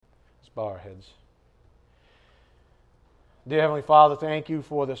Bow our heads. Dear Heavenly Father, thank you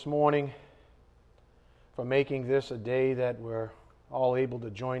for this morning, for making this a day that we're all able to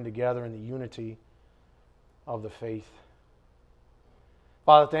join together in the unity of the faith.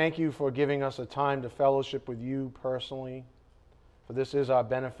 Father, thank you for giving us a time to fellowship with you personally, for this is our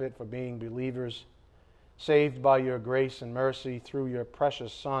benefit for being believers, saved by your grace and mercy through your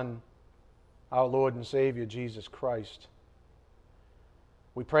precious Son, our Lord and Savior, Jesus Christ.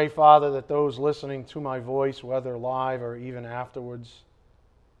 We pray, Father, that those listening to my voice, whether live or even afterwards,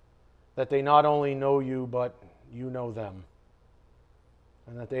 that they not only know you, but you know them,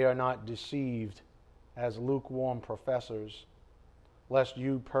 and that they are not deceived as lukewarm professors, lest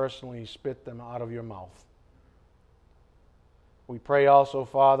you personally spit them out of your mouth. We pray also,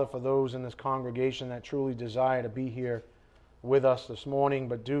 Father, for those in this congregation that truly desire to be here with us this morning,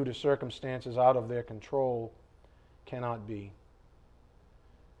 but due to circumstances out of their control, cannot be.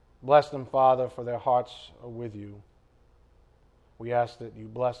 Bless them, Father, for their hearts are with you. We ask that you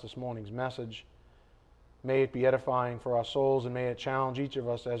bless this morning's message. May it be edifying for our souls, and may it challenge each of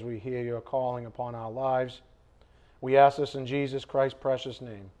us as we hear your calling upon our lives. We ask this in Jesus Christ's precious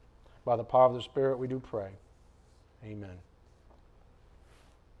name. By the power of the Spirit we do pray. Amen.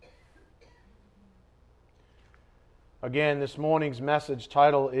 Again, this morning's message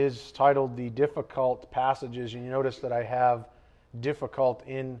title is titled The Difficult Passages. And you notice that I have difficult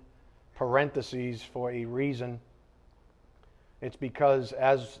in parentheses for a reason. It's because,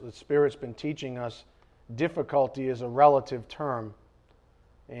 as the Spirit's been teaching us, difficulty is a relative term.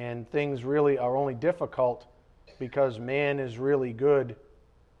 And things really are only difficult because man is really good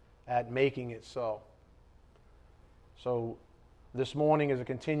at making it so. So this morning is a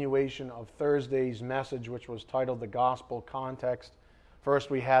continuation of Thursday's message, which was titled The Gospel Context. First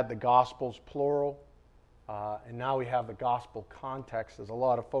we had the Gospels plural, and now we have the Gospel context. There's a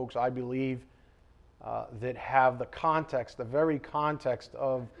lot of folks, I believe, that have the context, the very context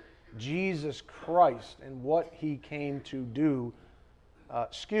of Jesus Christ and what He came to do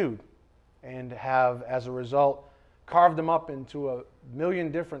skewed, and have, as a result, carved them up into a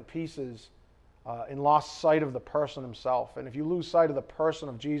million different pieces and lost sight of the person Himself. And if you lose sight of the person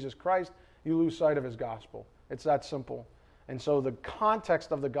of Jesus Christ, you lose sight of His gospel. It's that simple. And so the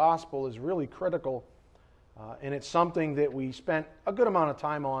context of the gospel is really critical, and it's something that we spent a good amount of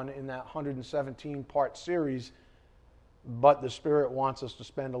time on in that 117-part series, but the Spirit wants us to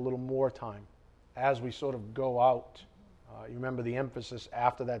spend a little more time as we sort of go out. You remember the emphasis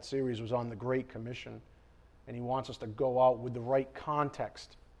after that series was on the Great Commission, and He wants us to go out with the right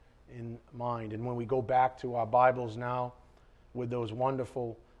context in mind. And when we go back to our Bibles now with those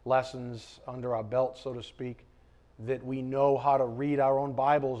wonderful lessons under our belt, so to speak, that we know how to read our own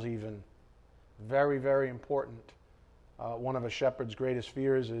Bibles even. Very, very important. One of a shepherd's greatest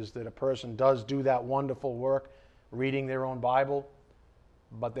fears is that a person does do that wonderful work, reading their own Bible,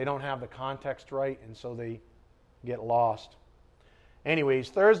 but they don't have the context right, and so they get lost. Anyways,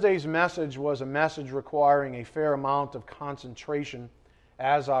 Thursday's message was a message requiring a fair amount of concentration,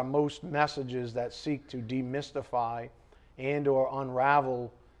 as are most messages that seek to demystify and or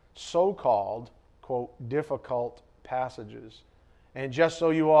unravel so-called, quote, difficult passages. And just so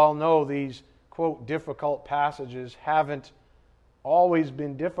you all know, these, quote, difficult passages haven't always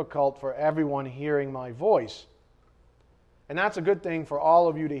been difficult for everyone hearing my voice. And that's a good thing for all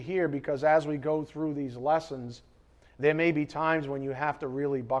of you to hear, because as we go through these lessons, there may be times when you have to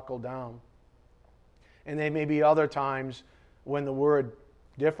really buckle down. And there may be other times when the word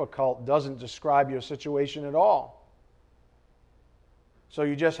difficult doesn't describe your situation at all. So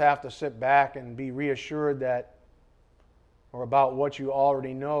you just have to sit back and be reassured that, or about what you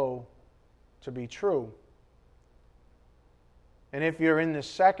already know to be true. And if you're in the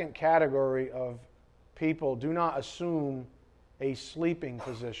second category of people, do not assume a sleeping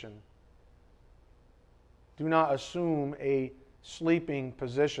position. Do not assume a sleeping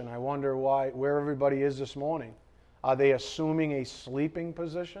position. I wonder where everybody is this morning. Are they assuming a sleeping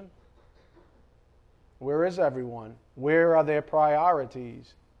position? Where is everyone? Where are their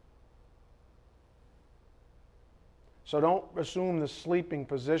priorities? So don't assume the sleeping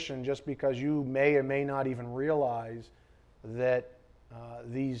position just because you may or may not even realize that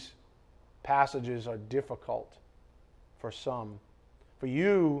these passages are difficult for some. For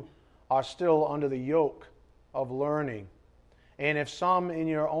you are still under the yoke of learning. And if some in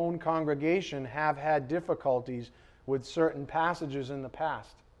your own congregation have had difficulties with certain passages in the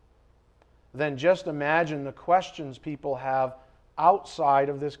past, then just imagine the questions people have outside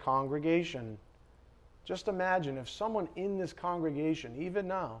of this congregation. Just imagine if someone in this congregation, even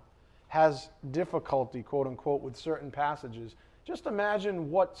now, has difficulty, quote unquote, with certain passages. Just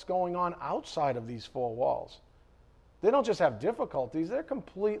imagine what's going on outside of these four walls. They don't just have difficulties, they're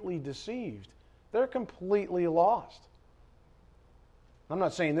completely deceived. They're completely lost. I'm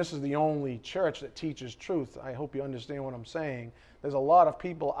not saying this is the only church that teaches truth. I hope you understand what I'm saying. There's a lot of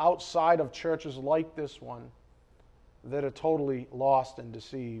people outside of churches like this one that are totally lost and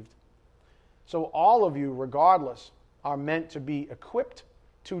deceived. So all of you, regardless, are meant to be equipped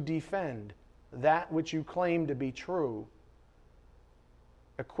to defend that which you claim to be true.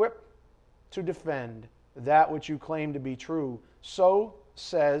 Equipped to defend that which you claim to be true. So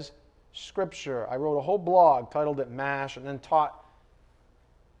says Scripture. I wrote a whole blog, titled it MASH, and then taught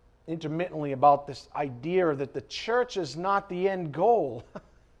intermittently about this idea that the church is not the end goal.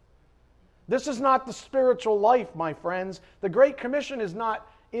 This is not the spiritual life, my friends. The Great Commission is not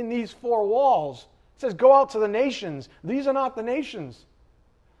in these four walls. It says, go out to the nations. These are not the nations.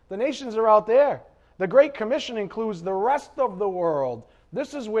 The nations are out there. The Great Commission includes the rest of the world.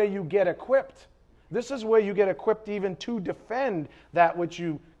 This is where you get equipped. This is where you get equipped even to defend that which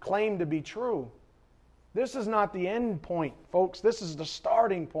you claim to be true. This is not the end point, folks. This is the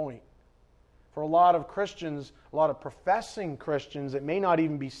starting point. For a lot of Christians, a lot of professing Christians that may not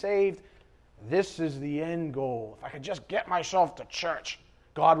even be saved, this is the end goal. If I could just get myself to church,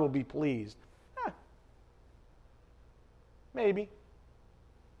 God will be pleased. Maybe.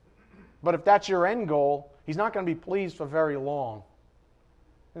 But if that's your end goal, He's not going to be pleased for very long.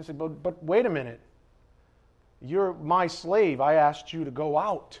 And say, but wait a minute. You're my slave. I asked you to go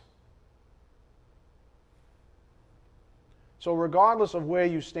out. So regardless of where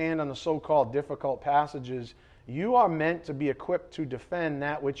you stand on the so-called difficult passages, you are meant to be equipped to defend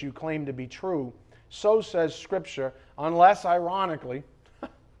that which you claim to be true. So says Scripture, unless, ironically,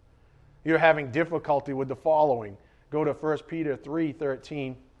 you're having difficulty with the following. Go to 1 Peter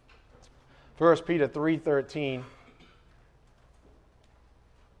 3:13. 1 Peter 3:13.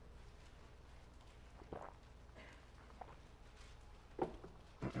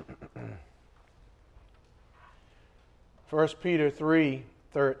 First Peter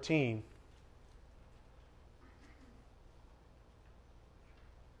 3:13.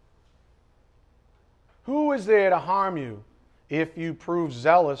 Who is there to harm you if you prove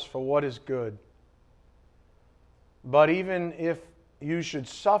zealous for what is good? But even if you should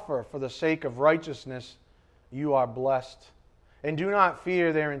suffer for the sake of righteousness, you are blessed. And do not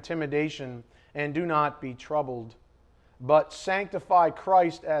fear their intimidation, and do not be troubled. But sanctify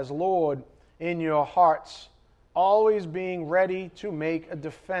Christ as Lord in your hearts, always being ready to make a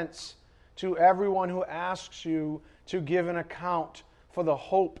defense to everyone who asks you to give an account for the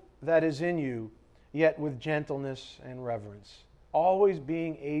hope that is in you, yet with gentleness and reverence. Always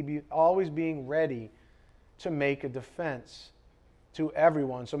being ready to make a defense to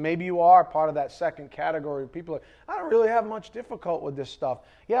everyone. So maybe you are part of that second category of people. I don't really have much difficulty with this stuff.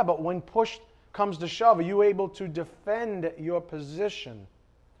 Yeah, but when push comes to shove, are you able to defend your position?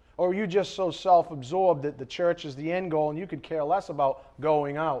 Or are you just so self-absorbed that the church is the end goal and you could care less about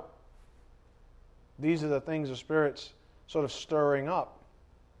going out? These are the things the Spirit's sort of stirring up.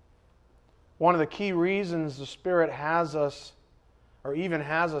 One of the key reasons the Spirit has us, or even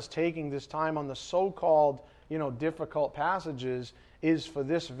has us taking this time on the so-called, difficult passages, is for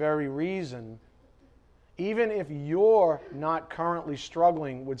this very reason. Even if you're not currently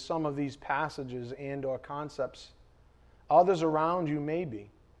struggling with some of these passages and or concepts, others around you may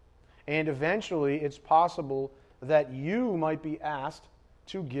be. And eventually, it's possible that you might be asked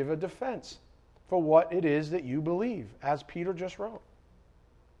to give a defense for what it is that you believe, as Peter just wrote.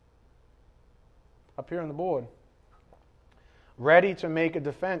 Up here on the board. Ready to make a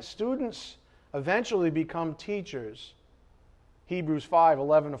defense. Students eventually become teachers. Hebrews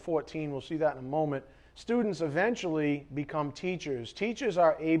 5:11-14, we'll see that in a moment. Students eventually become teachers. Teachers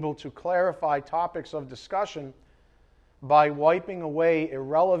are able to clarify topics of discussion by wiping away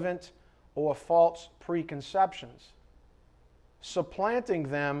irrelevant or false preconceptions, supplanting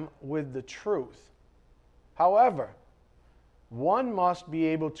them with the truth. However, one must be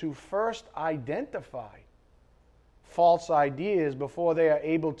able to first identify false ideas before they are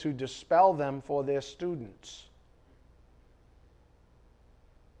able to dispel them for their students.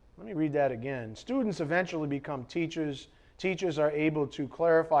 Let me read that again. Students eventually become teachers. Teachers are able to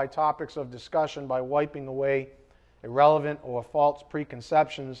clarify topics of discussion by wiping away irrelevant or false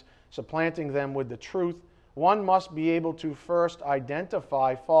preconceptions, supplanting them with the truth. One must be able to first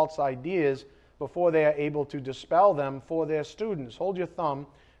identify false ideas before they are able to dispel them for their students. Hold your thumb.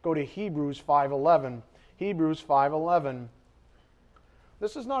 Go to Hebrews 5:11. Hebrews 5:11.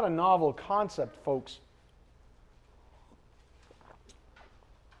 This is not a novel concept, folks.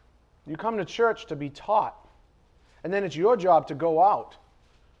 You come to church to be taught. And then it's your job to go out.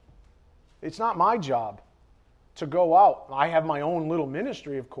 It's not my job to go out. I have my own little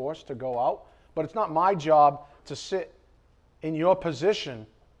ministry, of course, to go out, but it's not my job to sit in your position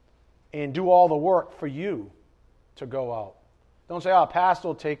and do all the work for you to go out. Don't say, pastor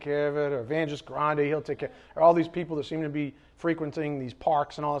will take care of it, or Evangelist Grande, he'll take care, or all these people that seem to be frequenting these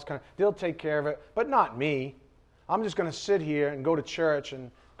parks and all this they'll take care of it, but not me. I'm just going to sit here and go to church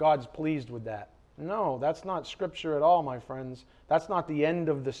and God's pleased with that. No, that's not Scripture at all, my friends. That's not the end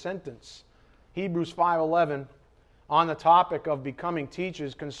of the sentence. Hebrews 5:11, on the topic of becoming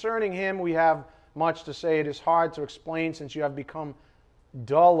teachers, concerning him we have much to say. It is hard to explain since you have become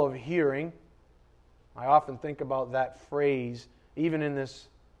dull of hearing. I often think about that phrase, even in this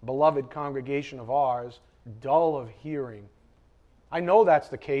beloved congregation of ours, dull of hearing. I know that's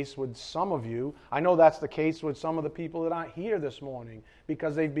the case with some of you. I know that's the case with some of the people that aren't here this morning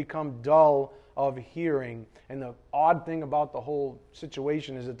because they've become dull of hearing. And the odd thing about the whole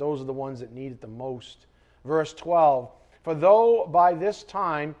situation is that those are the ones that need it the most. Verse 12, for though by this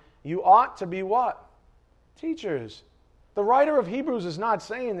time you ought to be what? Teachers. The writer of Hebrews is not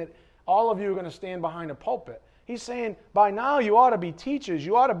saying that all of you are going to stand behind a pulpit. He's saying by now you ought to be teachers.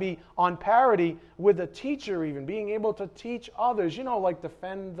 You ought to be on parity with a teacher even, being able to teach others. You know, like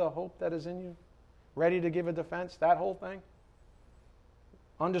defend the hope that is in you. Ready to give a defense, that whole thing.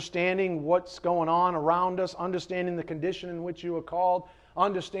 Understanding what's going on around us, understanding the condition in which you are called,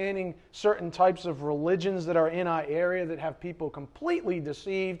 understanding certain types of religions that are in our area that have people completely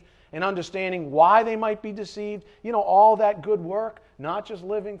deceived, and understanding why they might be deceived. You know, all that good work, not just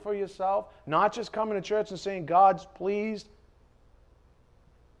living for yourself, not just coming to church and saying God's pleased.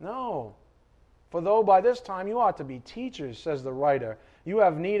 No. For though by this time you ought to be teachers, says the writer, you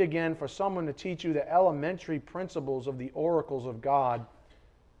have need again for someone to teach you the elementary principles of the oracles of God,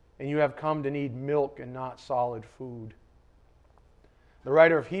 and you have come to need milk and not solid food. The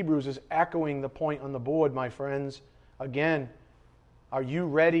writer of Hebrews is echoing the point on the board, my friends. Again, are you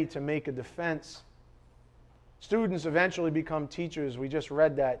ready to make a defense? Students eventually become teachers. We just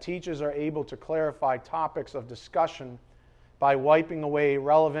read that. Teachers are able to clarify topics of discussion by wiping away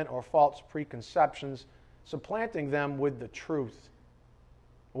irrelevant or false preconceptions, supplanting them with the truth.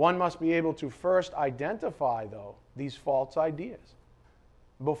 One must be able to first identify, though, these false ideas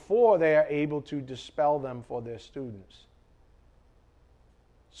before they are able to dispel them for their students.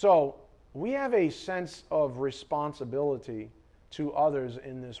 So, we have a sense of responsibility to others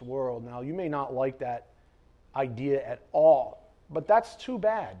in this world. Now, you may not like that idea at all, but that's too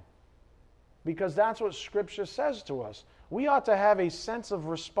bad, because that's what Scripture says to us. We ought to have a sense of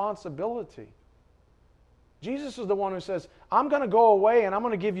responsibility. Jesus is the one who says, I'm going to go away and I'm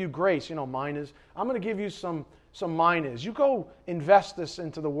going to give you grace. You know, minors. I'm going to give you some minors. You go invest this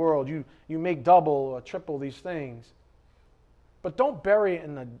into the world. You make double or triple these things. But don't bury it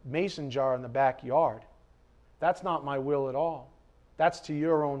in the mason jar in the backyard. That's not my will at all. That's to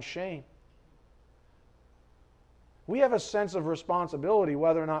your own shame. We have a sense of responsibility,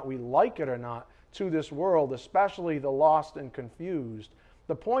 whether or not we like it or not, to this world, especially the lost and confused.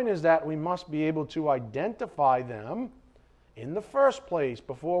 The point is that we must be able to identify them in the first place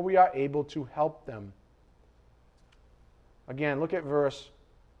before we are able to help them. Again, look at verse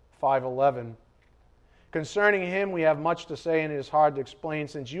 5:11. Concerning him we have much to say, and it is hard to explain,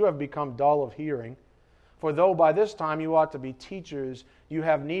 since you have become dull of hearing. For though by this time you ought to be teachers, you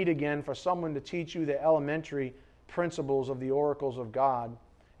have need again for someone to teach you the elementary principles of the oracles of God,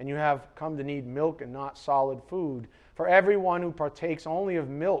 and you have come to need milk and not solid food. For everyone who partakes only of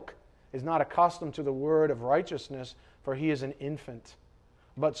milk is not accustomed to the word of righteousness, for he is an infant.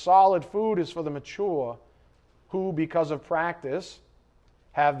 But solid food is for the mature, who, because of practice,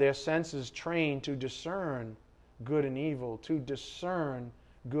 have their senses trained to discern good and evil, to discern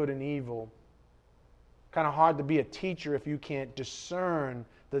good and evil. Kind of hard to be a teacher if you can't discern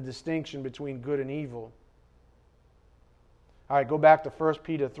the distinction between good and evil. All right, go back to 1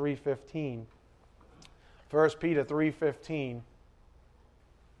 Peter 3:15. 1 Peter 3:15.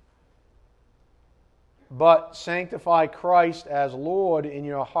 But sanctify Christ as Lord in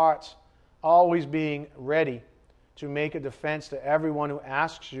your hearts, always being ready to make a defense to everyone who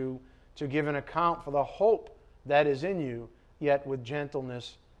asks you to give an account for the hope that is in you, yet with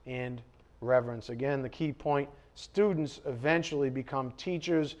gentleness and reverence. Again, the key point, students eventually become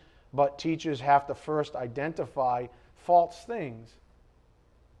teachers, but teachers have to first identify false things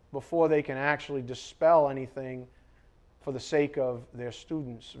before they can actually dispel anything for the sake of their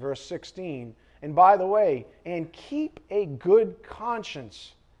students. Verse 16, and by the way, and keep a good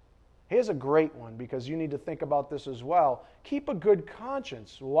conscience Here's a great one, because you need to think about this as well. Keep a good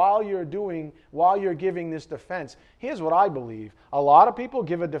conscience while you're giving this defense. Here's what I believe. A lot of people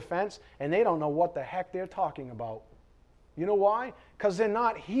give a defense and they don't know what the heck they're talking about. You know why? Because they're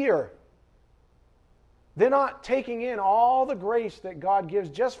not here. They're not taking in all the grace that God gives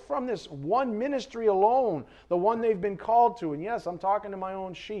just from this one ministry alone, the one they've been called to. And yes, I'm talking to my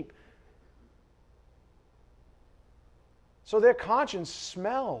own sheep. So their conscience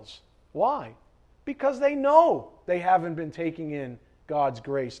smells. Why? Because they know they haven't been taking in God's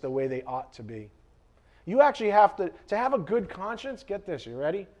grace the way they ought to be. You actually have to have a good conscience, get this, you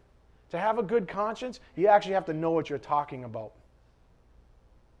ready? To have a good conscience, you actually have to know what you're talking about.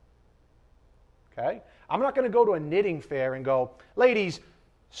 Okay? I'm not going to go to a knitting fair and go, ladies,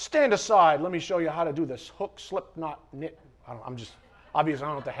 stand aside, let me show you how to do this hook, slip, knot, knit. Obviously I don't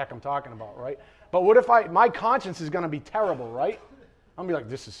know what the heck I'm talking about, right? But what if my conscience is going to be terrible, right? I'm going to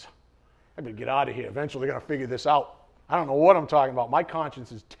be like, I better get out of here. Eventually they're going to figure this out. I don't know what I'm talking about. My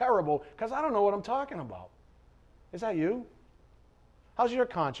conscience is terrible because I don't know what I'm talking about. Is that you? How's your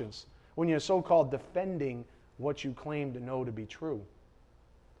conscience when you're so-called defending what you claim to know to be true?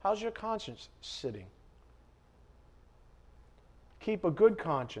 How's your conscience sitting? Keep a good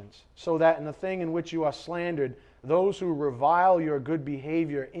conscience, so that in the thing in which you are slandered, those who revile your good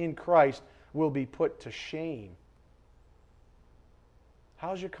behavior in Christ will be put to shame.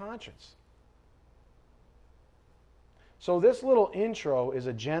 How's your conscience? So this little intro is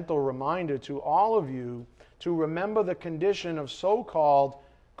a gentle reminder to all of you to remember the condition of so-called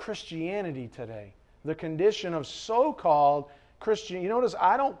Christianity today. The condition of so-called Christian. You notice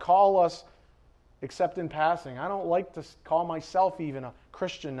I don't call us, except in passing, I don't like to call myself even a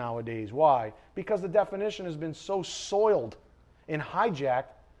Christian nowadays. Why? Because the definition has been so soiled and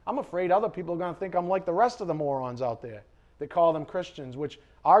hijacked, I'm afraid other people are going to think I'm like the rest of the morons out there that call them Christians, which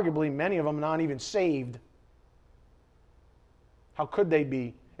arguably many of them are not even saved. How could they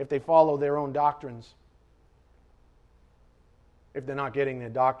be if they follow their own doctrines? If they're not getting their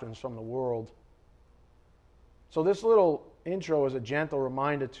doctrines from the world. So this little intro is a gentle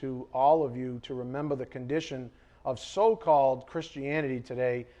reminder to all of you to remember the condition of so-called Christianity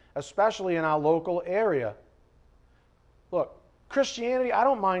today, especially in our local area. Look, Christianity, I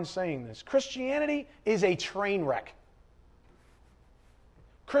don't mind saying this, Christianity is a train wreck.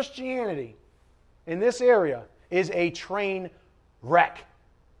 Christianity in this area is a train wreck.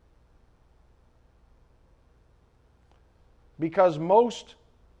 Because most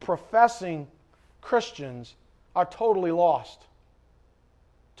professing Christians are totally lost.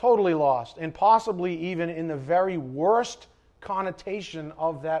 Totally lost. And possibly even in the very worst connotation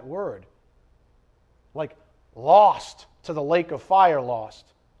of that word. Like lost to the lake of fire lost.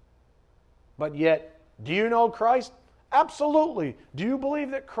 But yet, do you know Christ? Absolutely. Do you believe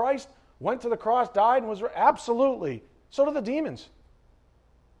that Christ went to the cross, died, and was raised? Absolutely. So do the demons.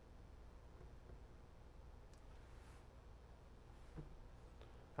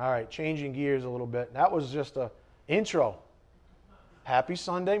 All right, changing gears a little bit. That was just an intro. Happy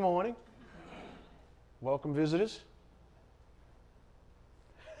Sunday morning. Welcome, visitors.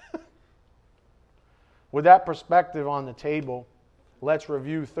 With that perspective on the table, let's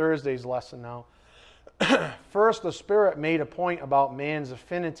review Thursday's lesson now. First, the Spirit made a point about man's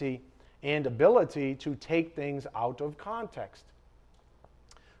affinity and ability to take things out of context.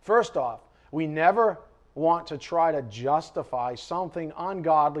 First off, we never want to try to justify something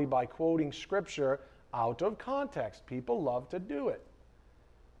ungodly by quoting Scripture out of context. People love to do it.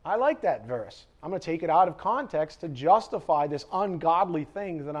 I like that verse. I'm going to take it out of context to justify this ungodly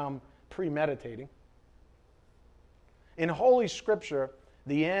thing that I'm premeditating. In Holy Scripture,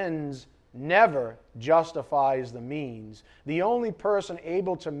 the ends never justifies the means. The only person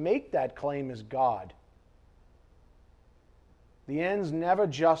able to make that claim is God. The ends never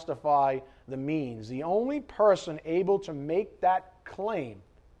justify the means. The only person able to make that claim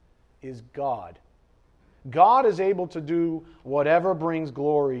is God. God is able to do whatever brings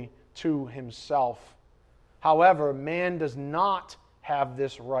glory to Himself. However, man does not have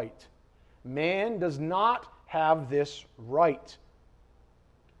this right. Man does not have this right.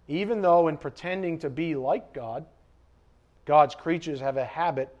 Even though in pretending to be like God, God's creatures have a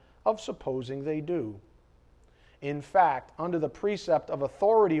habit of supposing they do. In fact, under the precept of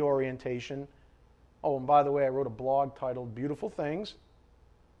authority orientation, and by the way, I wrote a blog titled Beautiful Things,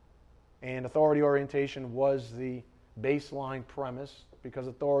 and authority orientation was the baseline premise, because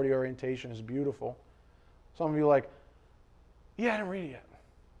authority orientation is beautiful. Some of you are like, yeah, I didn't read it yet.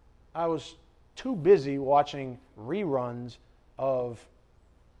 I was too busy watching reruns of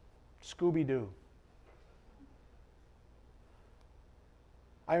Scooby-Doo.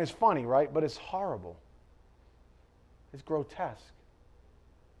 I mean, it's funny, right? But it's horrible. It's grotesque.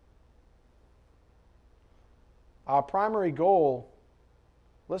 Our primary goal,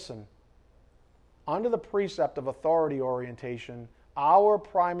 listen, under the precept of authority orientation, our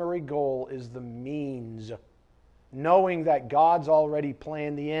primary goal is the means, knowing that God's already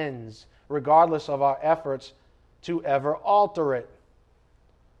planned the ends, regardless of our efforts to ever alter it.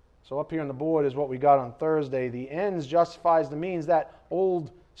 So up here on the board is what we got on Thursday. The ends justifies the means. That old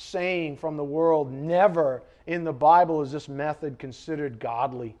saying from the world, never in the Bible is this method considered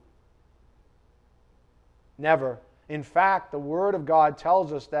godly. Never. In fact, the Word of God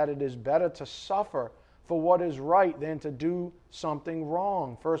tells us that it is better to suffer for what is right than to do something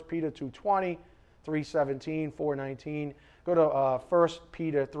wrong. 1 Peter 2:20, 3:17, 4:19. Go to 1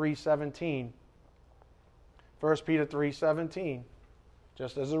 Peter 3:17. 1 Peter 3:17,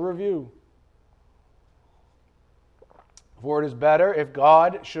 just as a review. For it is better, if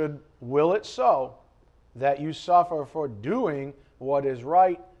God should will it so, that you suffer for doing what is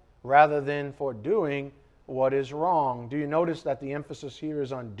right rather than for doing what is wrong. Do you notice that the emphasis here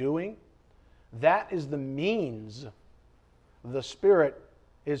is on doing? That is the means the Spirit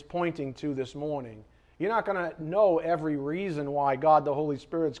is pointing to this morning. You're not going to know every reason why God the Holy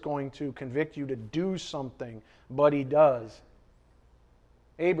Spirit's going to convict you to do something, but He does.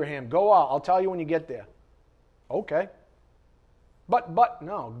 Abraham, go out. I'll tell you when you get there. Okay. But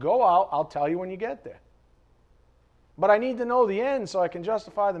no, go out. I'll tell you when you get there. But I need to know the end so I can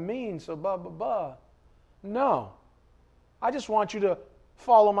justify the means, so blah, blah, blah. No. I just want you to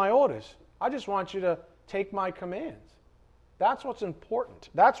follow my orders. I just want you to take my commands. That's what's important.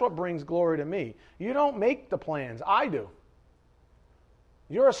 That's what brings glory to me. You don't make the plans. I do.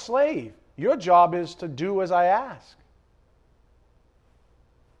 You're a slave. Your job is to do as I ask.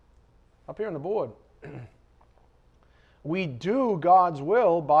 Up here on the board. We do God's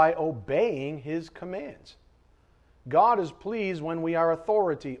will by obeying His commands. God is pleased when we are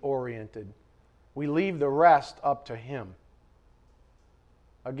authority-oriented. We leave the rest up to Him.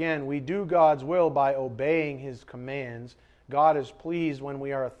 Again, we do God's will by obeying His commands. God is pleased when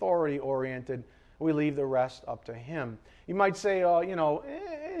we are authority-oriented. We leave the rest up to Him. You might say,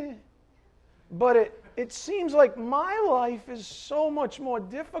 but it seems like my life is so much more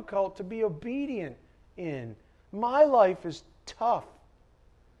difficult to be obedient in. My life is tough.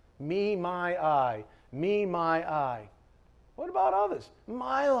 Me, my, I. Me, my, I. What about others?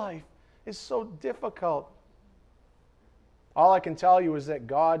 My life is so difficult. All I can tell you is that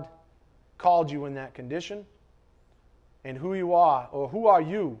God called you in that condition. And who you are, or who are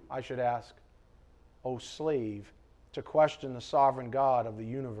you, I should ask, O slave, to question the sovereign God of the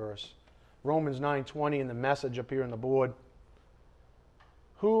universe. Romans 9:20 in the Message up here on the board.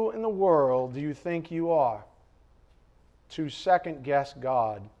 Who in the world do you think you are to second-guess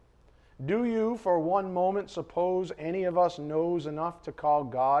God? Do you for one moment suppose any of us knows enough to call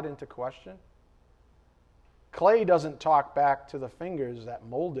God into question? Clay doesn't talk back to the fingers that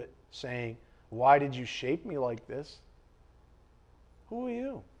mold it, saying, "Why did you shape me like this?" Who are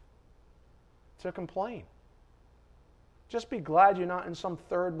you to complain? Just be glad you're not in some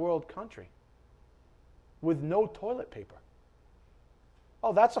third world country with no toilet paper.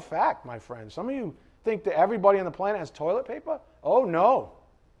 Oh, that's a fact, my friend. Some of you think that everybody on the planet has toilet paper? Oh, no.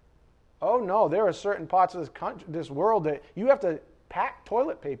 Oh, no. There are certain parts of this world that you have to pack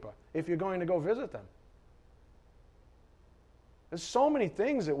toilet paper if you're going to go visit them. There's so many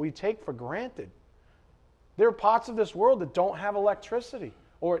things that we take for granted. There are parts of this world that don't have electricity,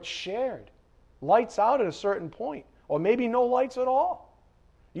 or it's shared. Lights out at a certain point, or maybe no lights at all.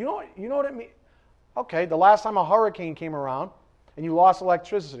 You know what it means? Okay, the last time a hurricane came around and you lost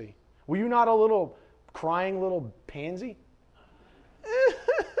electricity, were you not a little crying little pansy?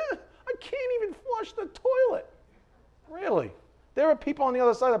 I can't even flush the toilet. Really? There are people on the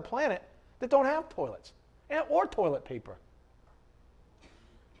other side of the planet that don't have toilets or toilet paper.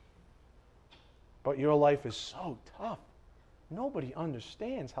 But your life is so tough. Nobody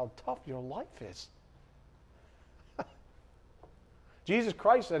understands how tough your life is. Jesus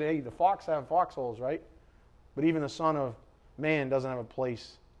Christ said, hey, the fox have foxholes, right? But even the Son of Man doesn't have a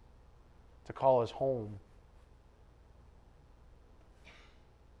place to call his home.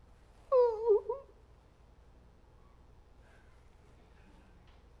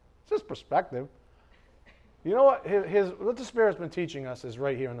 It's just perspective. You know what? What the Spirit's been teaching us is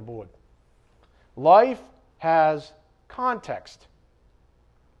right here on the board. Life has context.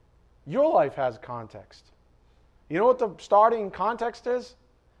 Your life has context. You know what the starting context is?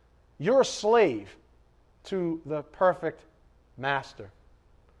 You're a slave to the perfect master.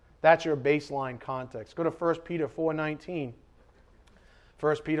 That's your baseline context. Go to 1 Peter 4:19.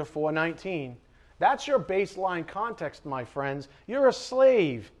 1 Peter 4:19. That's your baseline context, my friends. You're a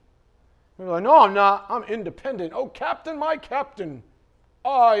slave. You're like, no, I'm not. I'm independent. Oh, captain, my captain.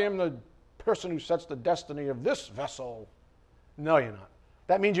 I am the person who sets the destiny of this vessel. No, you're not.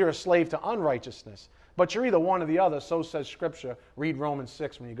 That means you're a slave to unrighteousness. But you're either one or the other, so says Scripture. Read Romans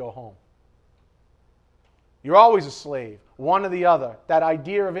 6 when you go home. You're always a slave, one or the other. That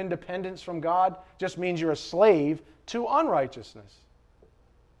idea of independence from God just means you're a slave to unrighteousness.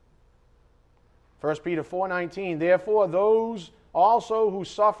 1 Peter 4:19, therefore those also who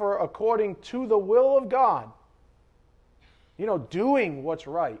suffer according to the will of God, doing what's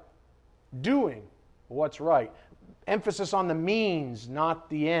right. Doing what's right. Emphasis on the means, not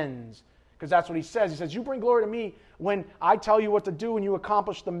the ends. Because that's what he says. He says, you bring glory to me when I tell you what to do and you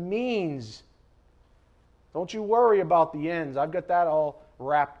accomplish the means. Don't you worry about the ends. I've got that all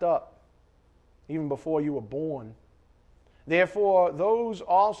wrapped up, even before you were born. Therefore, those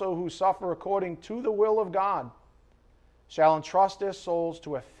also who suffer according to the will of God shall entrust their souls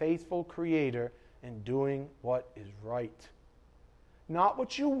to a faithful Creator in doing what is right. Not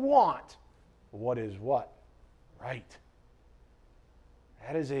what you want, but what is what? Right.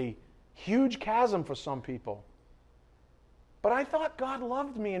 That is a huge chasm for some people. But I thought God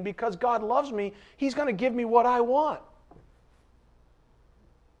loved me, and because God loves me, He's going to give me what I want.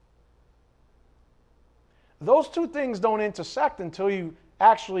 Those two things don't intersect until you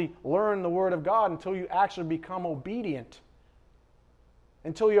actually learn the Word of God, until you actually become obedient,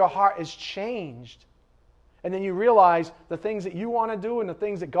 until your heart is changed. And then you realize the things that you want to do and the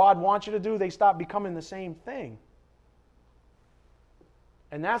things that God wants you to do, they stop becoming the same thing.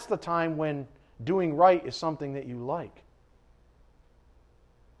 And that's the time when doing right is something that you like.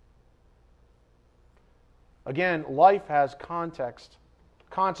 Again, life has context.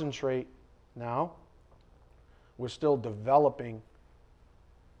 Concentrate now. We're still developing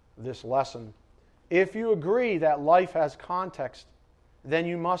this lesson. If you agree that life has context, then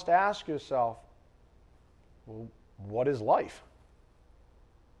you must ask yourself, well, what is life?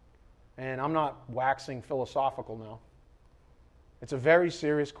 And I'm not waxing philosophical now. It's a very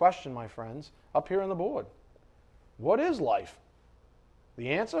serious question, my friends, up here on the board. What is life? The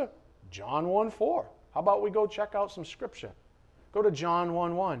answer? John 1:4. How about we go check out some scripture? Go to John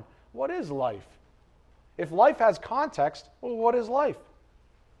 1:1. What is life? If life has context, well, what is life?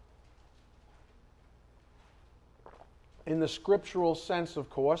 In the scriptural sense, of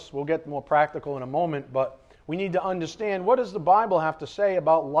course, we'll get more practical in a moment, but we need to understand, what does the Bible have to say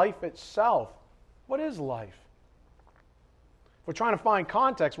about life itself? What is life? If we're trying to find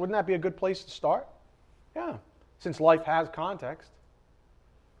context, wouldn't that be a good place to start? Yeah, since life has context.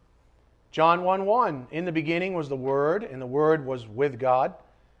 John 1:1, in the beginning was the Word, and the Word was with God,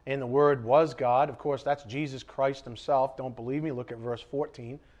 and the Word was God. Of course, that's Jesus Christ Himself. Don't believe me? Look at verse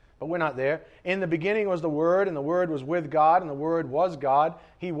 14. But we're not there. In the beginning was the Word, and the Word was with God, and the Word was God.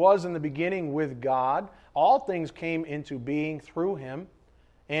 He was in the beginning with God. All things came into being through Him,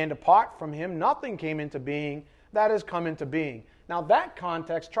 and apart from Him, nothing came into being that has come into being. Now that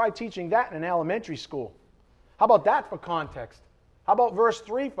context, try teaching that in an elementary school. How about that for context? How about verse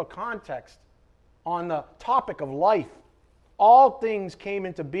 3 for context on the topic of life? All things came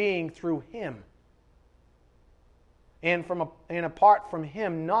into being through Him. And apart from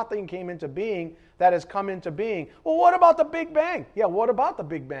Him, nothing came into being that has come into being. Well, what about the Big Bang? Yeah, what about the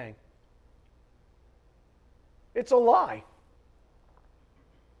Big Bang? It's a lie.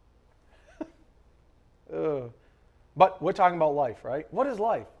 But we're talking about life, right? What is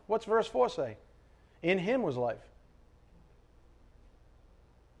life? What's verse 4 say? In Him was life.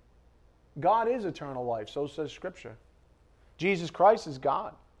 God is eternal life, so says Scripture. Jesus Christ is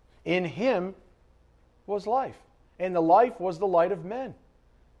God. In Him was life, and the life was the light of men.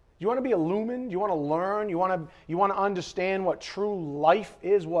 You want to be illumined? You want to learn? You want to understand what true life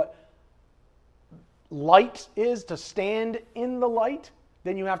is, what light is, to stand in the light?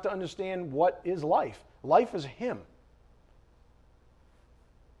 Then you have to understand what is life. Life is Him.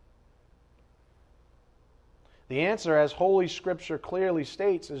 The answer, as Holy Scripture clearly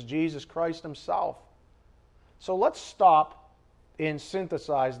states, is Jesus Christ Himself. So let's stop and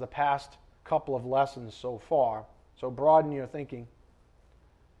synthesize the past couple of lessons so far. So broaden your thinking.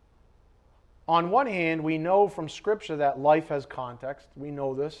 On one hand, we know from Scripture that life has context. We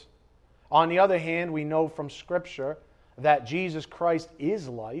know this. On the other hand, we know from Scripture that Jesus Christ is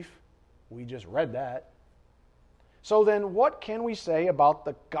life. We just read that. So then what can we say about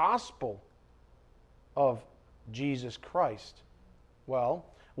the gospel of Jesus Christ? Well,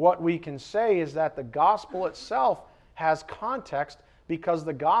 what we can say is that the gospel itself has context because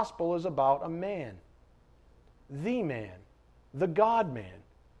the gospel is about a man. The man. the God-man,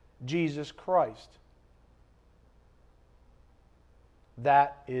 Jesus Christ.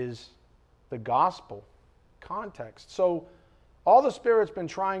 That is the gospel context. So all the Spirit's been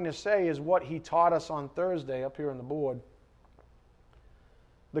trying to say is what He taught us on Thursday up here on the board.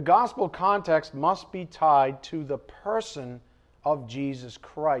 The gospel context must be tied to the person of Jesus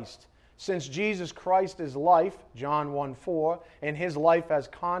Christ. Since Jesus Christ is life, John 1:4, and His life has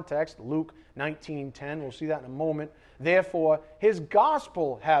context, Luke 19:10, we'll see that in a moment. Therefore, His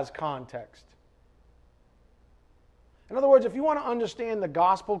gospel has context. In other words, if you want to understand the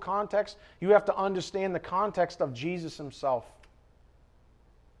gospel context, you have to understand the context of Jesus Himself.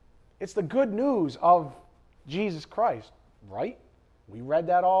 It's the good news of Jesus Christ, right? We read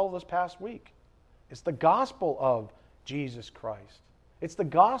that all this past week. It's the gospel of Jesus Christ. It's the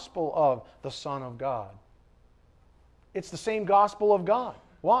gospel of the Son of God. It's the same gospel of God.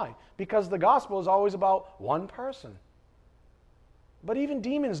 Why? Because the gospel is always about one person. But even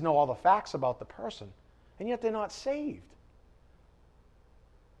demons know all the facts about the person, and yet they're not saved.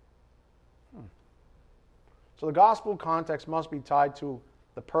 So the gospel context must be tied to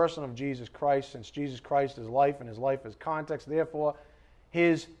the person of Jesus Christ, since Jesus Christ is life and His life is context. Therefore,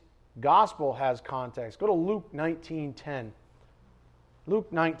 His gospel has context. Go to Luke 19:10.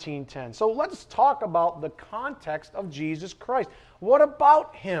 Luke 19:10. So let's talk about the context of Jesus Christ. What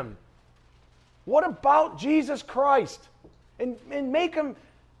about Him? What about Jesus Christ? And make Him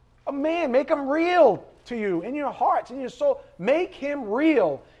a man. Make Him real to you in your hearts, in your soul. Make Him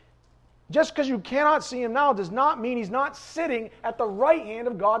real. Just because you cannot see Him now does not mean He's not sitting at the right hand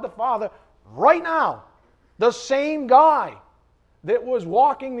of God the Father right now. The same guy that was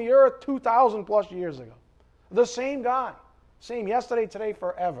walking the earth 2,000 plus years ago. The same guy. Same yesterday, today,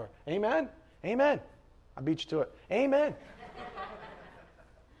 forever. Amen? Amen. I beat you to it. Amen.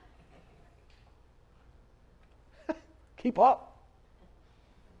 Keep up.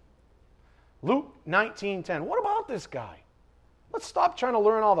 Luke 19:10. What about this guy? Let's stop trying to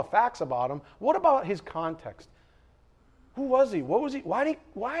learn all the facts about him. What about his context? Who was he? What was he? Why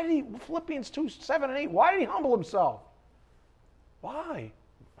did he Philippians 2:7 and 8, why did he humble himself? Why?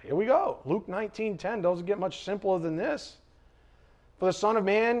 Here we go. Luke 19:10 doesn't get much simpler than this. For the Son of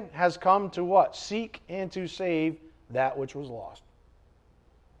Man has come to what? Seek and to save that which was lost.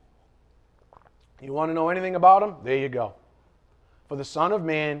 You want to know anything about Him? There you go. For the Son of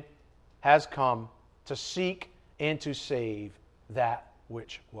Man has come to seek and to save that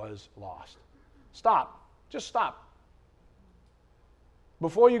which was lost. Stop. Just stop.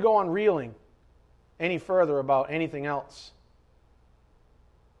 Before you go on reeling any further about anything else,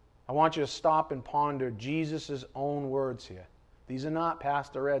 I want you to stop and ponder Jesus' own words here. These are not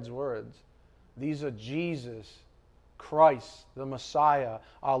Pastor Ed's words. These are Jesus, Christ, the Messiah,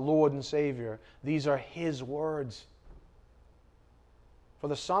 our Lord and Savior. These are His words. For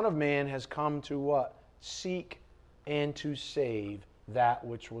the Son of Man has come to what? Seek and to save that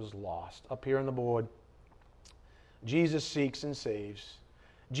which was lost. Up here on the board, Jesus seeks and saves.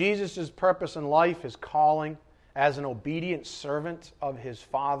 Jesus' purpose in life, His calling as an obedient servant of His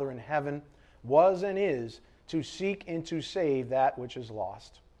Father in heaven, was and is to seek and to save that which is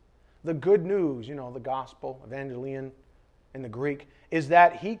lost. The good news, the gospel, evangelion in the Greek, is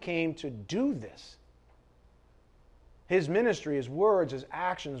that He came to do this. His ministry, His words, His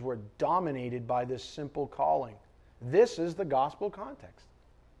actions were dominated by this simple calling. This is the gospel context.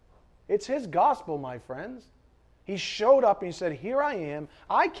 It's His gospel, my friends. He showed up and He said, here I am.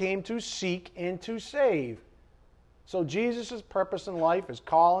 I came to seek and to save. So Jesus' purpose in life, His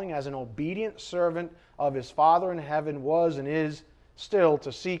calling as an obedient servant of His Father in heaven, was and is still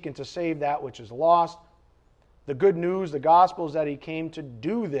to seek and to save that which is lost. The good news, the gospel, is that He came to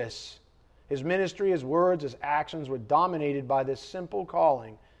do this. His ministry, His words, His actions were dominated by this simple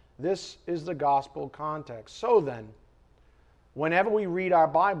calling. This is the gospel context. So then, whenever we read our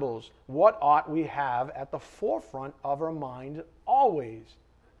Bibles, what ought we have at the forefront of our mind always?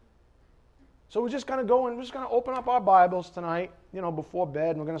 So we're just going to go and we're just going to open up our Bibles tonight, before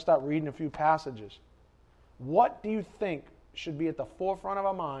bed, and we're going to start reading a few passages. What do you think should be at the forefront of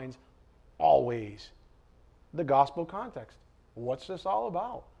our minds always? The gospel context. What's this all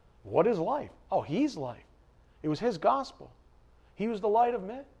about? What is life? Oh, He's life. It was His gospel. He was the light of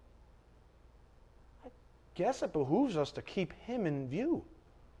men. I guess it behooves us to keep Him in view.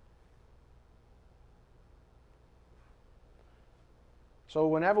 So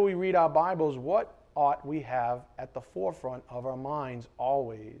whenever we read our Bibles, what ought we have at the forefront of our minds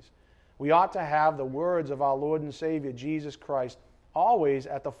always? We ought to have the words of our Lord and Savior, Jesus Christ, always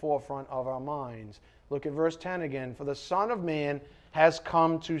at the forefront of our minds. Look at verse 10 again. For the Son of Man has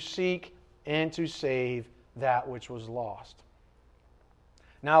come to seek and to save that which was lost.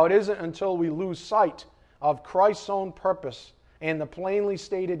 Now, it isn't until we lose sight of Christ's own purpose and the plainly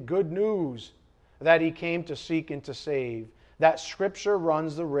stated good news that He came to seek and to save that Scripture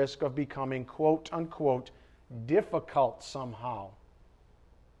runs the risk of becoming, quote unquote, difficult somehow.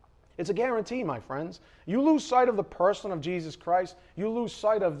 It's a guarantee, my friends. You lose sight of the person of Jesus Christ, you lose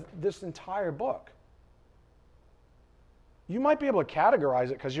sight of this entire book. You might be able to categorize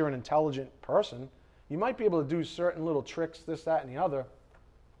it because you're an intelligent person. You might be able to do certain little tricks, this, that, and the other.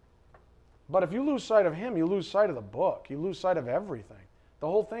 But if you lose sight of Him, you lose sight of the book. You lose sight of everything. The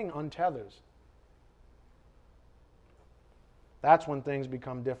whole thing untethers. That's when things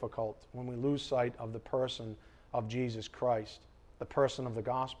become difficult, when we lose sight of the person of Jesus Christ, the person of the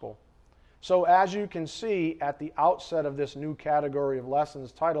gospel. So as you can see at the outset of this new category of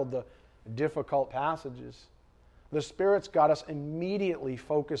lessons titled the difficult passages, the Spirit's got us immediately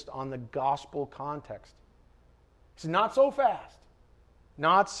focused on the gospel context. It's not so fast.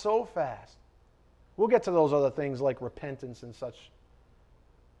 Not so fast. We'll get to those other things like repentance and such,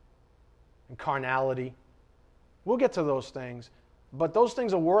 and carnality. We'll get to those things. But those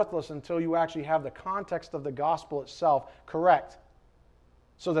things are worthless until you actually have the context of the gospel itself correct.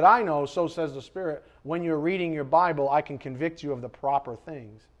 So that I know, so says the Spirit, when you're reading your Bible, I can convict you of the proper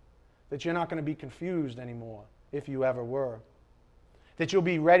things. That you're not going to be confused anymore, if you ever were. That you'll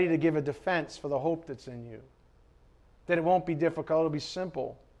be ready to give a defense for the hope that's in you. That it won't be difficult, it'll be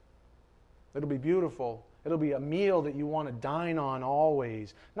simple. It'll be beautiful. It'll be a meal that you want to dine on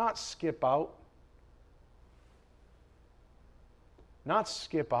always, not skip out. Not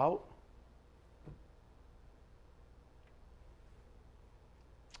skip out.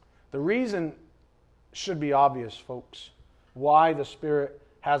 The reason should be obvious, folks, why the Spirit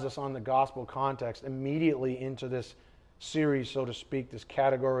has us on the gospel context immediately into this series, so to speak, this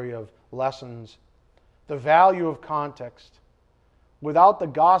category of lessons. The value of context. Without the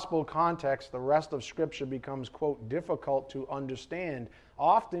gospel context, the rest of Scripture becomes, quote, difficult to understand,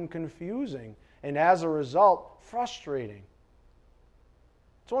 often confusing, and as a result, frustrating.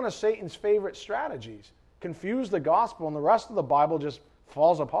 It's one of Satan's favorite strategies. Confuse the gospel and the rest of the Bible just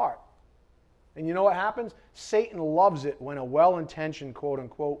falls apart. And you know what happens? Satan loves it when a well-intentioned,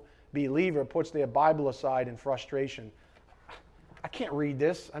 quote-unquote, believer puts their Bible aside in frustration. I can't read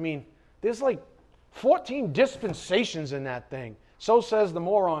this. I mean, there's like 14 dispensations in that thing. So says the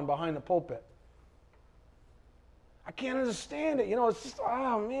moron behind the pulpit. I can't understand it. You know, it's just,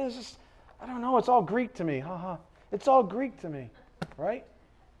 oh man, it's just, I don't know, it's all Greek to me. It's all Greek to me, right?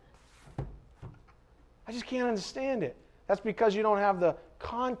 I just can't understand it. That's because you don't have the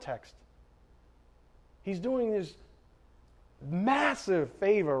context. He's doing this massive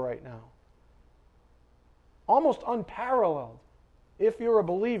favor right now. Almost unparalleled, if you're a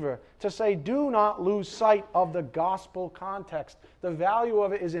believer, to say, do not lose sight of the gospel context. The value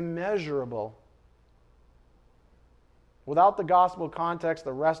of it is immeasurable. Without the gospel context,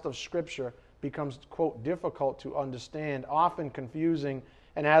 the rest of Scripture becomes, quote, difficult to understand, often confusing,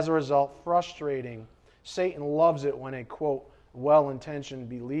 and as a result, frustrating. Satan loves it when a, quote, well-intentioned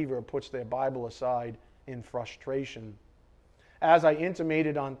believer puts their Bible aside in frustration. As I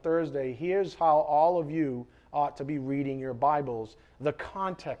intimated on Thursday, here's how all of you ought to be reading your Bibles. The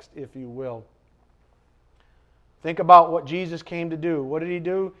context, if you will. Think about what Jesus came to do. What did He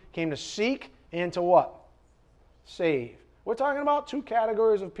do? He came to seek and to what? Save. We're talking about two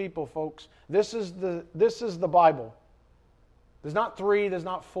categories of people, folks. This is the Bible. There's not three, there's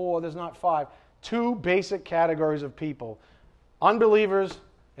not four, there's not five. Two basic categories of people. Unbelievers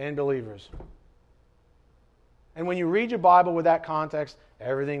and believers. And when you read your Bible with that context,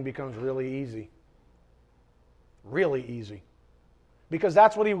 everything becomes really easy. Really easy. Because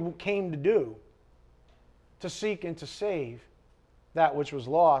that's what He came to do. To seek and to save that which was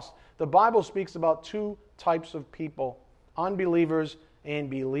lost. The Bible speaks about two types of people. Unbelievers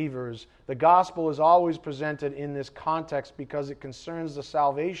and believers. The gospel is always presented in this context because it concerns the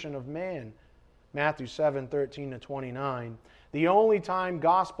salvation of man. Matthew 7:13-29. The only time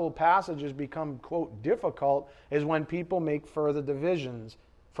gospel passages become, quote, difficult is when people make further divisions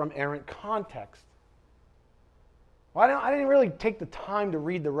from errant context. Well, I didn't really take the time to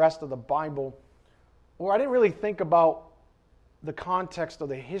read the rest of the Bible, or I didn't really think about the context of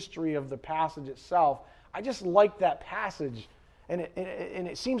the history of the passage itself. I just like that passage, and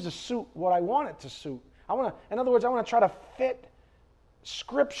it seems to suit what I want it to suit. In other words, I want to try to fit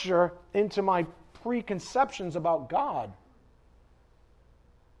Scripture into my preconceptions about God.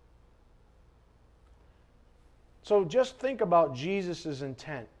 So just think about Jesus'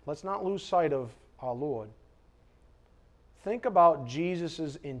 intent. Let's not lose sight of our Lord. Think about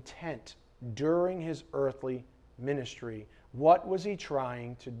Jesus' intent during His earthly ministry. What was he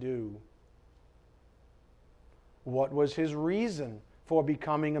trying to do? What was his reason for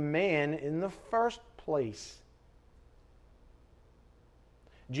becoming a man in the first place?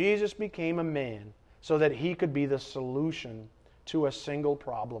 Jesus became a man so that he could be the solution to a single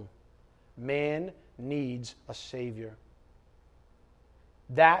problem. Man needs a Savior.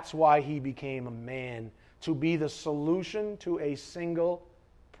 That's why he became a man, to be the solution to a single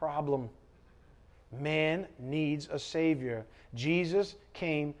problem. Man needs a Savior. Jesus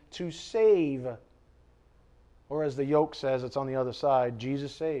came to save. Or as the yoke says, it's on the other side,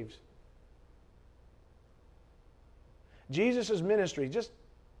 Jesus saves. Jesus' ministry, just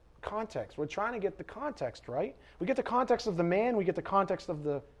context. We're trying to get the context right. We get the context of the man, we get the context of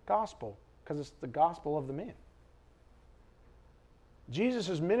the gospel, because it's the gospel of the man.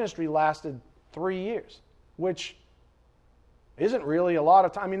 Jesus' ministry lasted 3 years, which isn't really a lot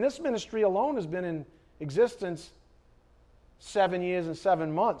of time. I mean, this ministry alone has been in existence 7 years and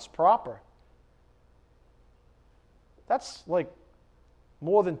 7 months proper. That's like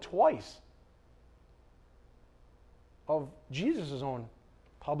more than twice of Jesus' own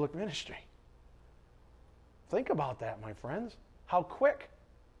public ministry. Think about that, my friends. How quick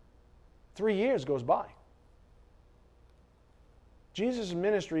 3 years goes by. Jesus'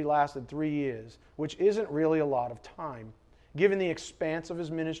 ministry lasted 3 years, which isn't really a lot of time, given the expanse of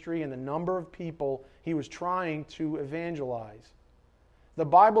his ministry and the number of people he was trying to evangelize. The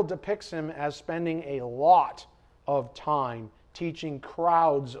Bible depicts him as spending a lot of time teaching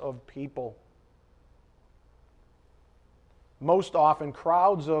crowds of people. Most often,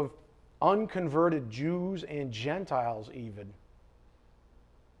 crowds of unconverted Jews and Gentiles even.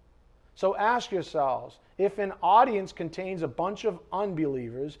 So ask yourselves, if an audience contains a bunch of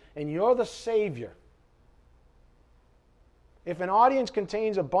unbelievers and you're the Savior, if an audience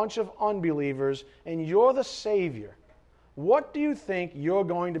contains a bunch of unbelievers and you're the Savior, what do you think you're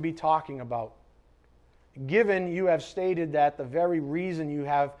going to be talking about? Given you have stated that the very reason you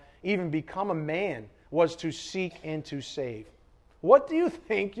have even become a man was to seek and to save. What do you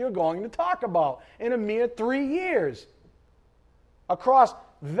think you're going to talk about in a mere 3 years? Across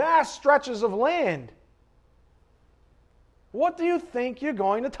vast stretches of land. What do you think you're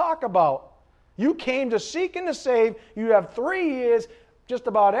going to talk about? You came to seek and to save. You have 3 years. Just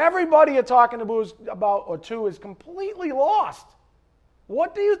about everybody you're talking about or to is completely lost.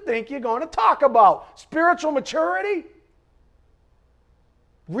 What do you think you're going to talk about? Spiritual maturity?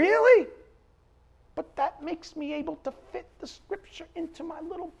 Really? But that makes me able to fit the scripture into my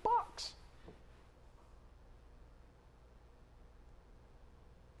little box.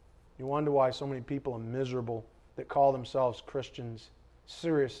 You wonder why so many people are miserable that call themselves Christians.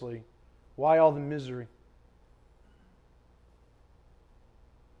 Seriously, why all the misery?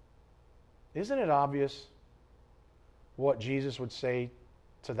 Isn't it obvious what Jesus would say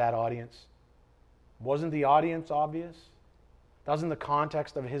to that audience? Wasn't the audience obvious? Doesn't the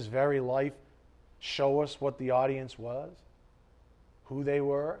context of his very life show us what the audience was? Who they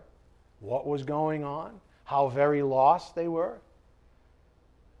were? What was going on? How very lost they were?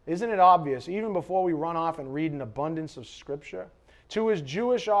 Isn't it obvious, even before we run off and read an abundance of Scripture? To his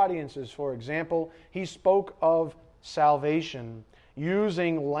Jewish audiences, for example, he spoke of salvation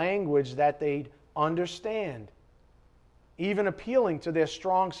using language that they'd understand, even appealing to their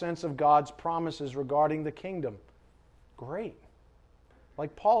strong sense of God's promises regarding the kingdom. Great.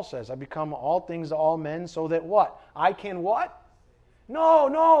 Like Paul says, I become all things to all men so that what? I can what?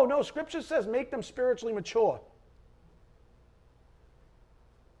 No. Scripture says make them spiritually mature.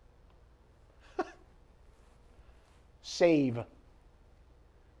 Save.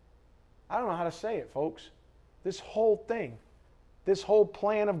 I don't know how to say it, folks. This whole thing, this whole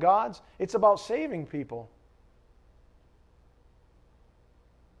plan of God's, it's about saving people.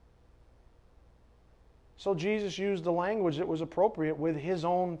 So Jesus used the language that was appropriate with his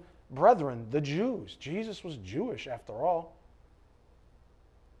own brethren, the Jews. Jesus was Jewish, after all.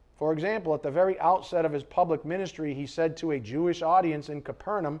 For example, at the very outset of his public ministry, he said to a Jewish audience in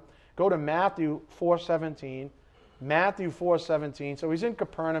Capernaum, go to Matthew 4:17. Matthew 4:17. So he's in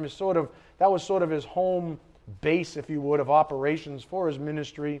Capernaum. That was sort of his home base, if you would, of operations for his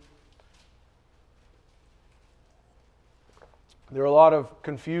ministry. There are a lot of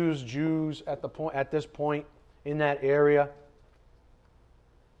confused Jews at this point in that area.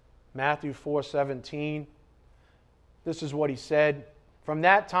 Matthew 4:17. This is what he said. From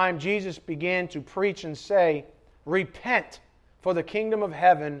that time Jesus began to preach and say, repent, for the kingdom of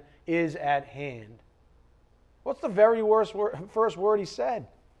heaven is at hand. What's the very first word he said?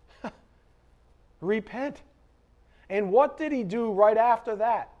 Repent. And what did he do right after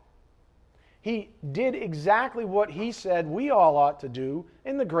that? He did exactly what he said we all ought to do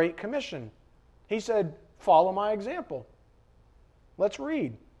in the Great Commission. He said, follow my example. Let's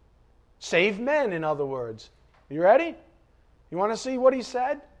read. Save men, in other words. You ready? You want to see what he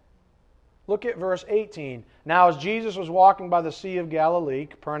said? Look at verse 18. Now, as Jesus was walking by the Sea of Galilee,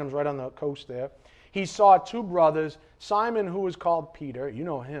 Capernaum's right on the coast there, he saw two brothers, Simon, who was called Peter, you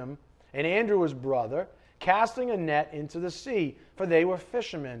know him, and Andrew his brother, casting a net into the sea, for they were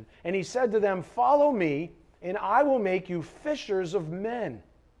fishermen. And he said to them, follow me, and I will make you fishers of men.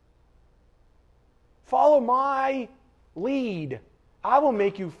 Follow my lead. I will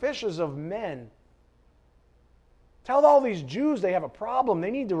make you fishers of men. Tell all these Jews they have a problem.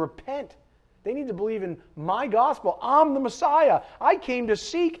 They need to repent. They need to believe in my gospel. I'm the Messiah. I came to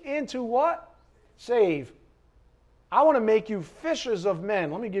seek and to what? Save. I want to make you fishers of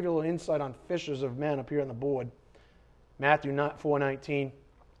men. Let me give you a little insight on fishers of men up here on the board. Matthew 4:19.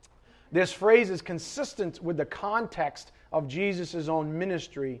 This phrase is consistent with the context of Jesus' own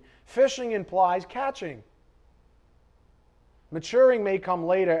ministry. Fishing implies catching. Maturing may come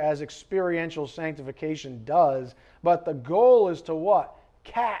later as experiential sanctification does, but the goal is to what?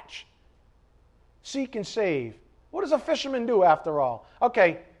 Catch. Seek and save. What does a fisherman do after all?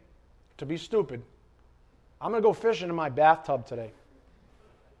 Okay, to be stupid, I'm going to go fishing in my bathtub today.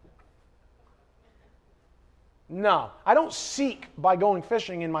 No, I don't seek by going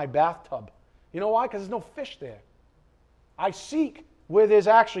fishing in my bathtub. You know why? Because there's no fish there. I seek where there's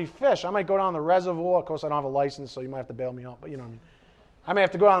actually fish. I might go down the reservoir. Of course, I don't have a license, so you might have to bail me out, but you know what I mean. I may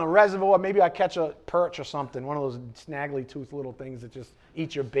have to go down the reservoir. Maybe I catch a perch or something, one of those snaggly tooth little things that just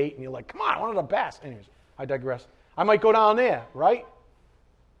eat your bait, and you're like, come on, one of the best. Anyways, I digress. I might go down there, right?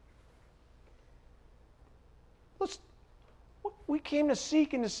 We came to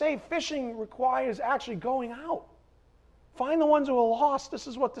seek and to save. Fishing requires actually going out. Find the ones who are lost. This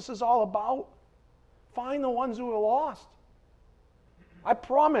is what this is all about. Find the ones who are lost. I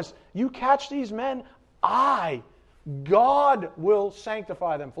promise, you catch these men, God will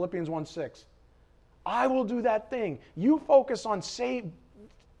sanctify them. Philippians 1:6. I will do that thing. You focus on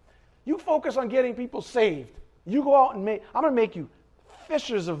You focus on getting people saved. You go out and I'm going to make you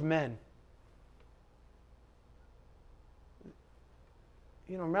fishers of men.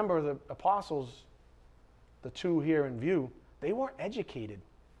 You know, remember the apostles, the two here in view, they weren't educated.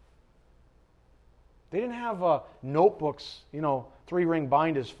 They didn't have notebooks, 3-ring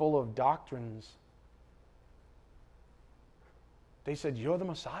binders full of doctrines. They said, you're the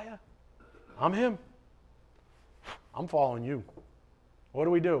Messiah? I'm him. I'm following you. What do?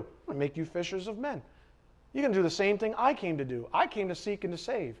 I'm going to make you fishers of men. You're going to do the same thing I came to do. I came to seek and to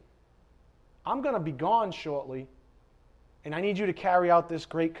save. I'm going to be gone shortly, and I need you to carry out this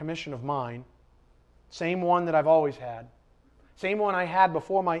great commission of mine. Same one that I've always had. Same one I had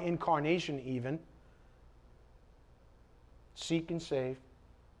before my incarnation even. Seek and save.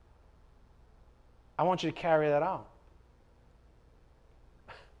 I want you to carry that out.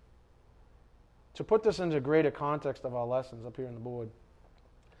 To put this into a greater context of our lessons up here on the board,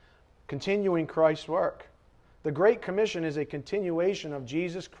 continuing Christ's work. The Great Commission is a continuation of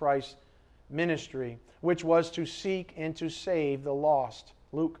Jesus Christ's ministry, which was to seek and to save the lost.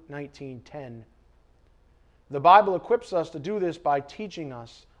 Luke 19:10. The Bible equips us to do this by teaching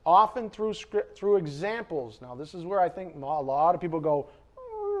us, often through examples. Now, this is where I think a lot of people go,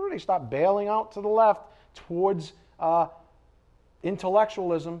 they start bailing out to the left towards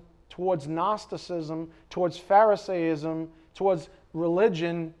intellectualism, towards Gnosticism, towards Pharisaism, towards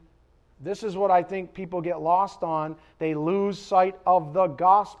religion. This is what I think people get lost on. They lose sight of the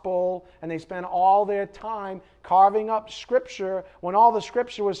gospel, and they spend all their time carving up Scripture when all the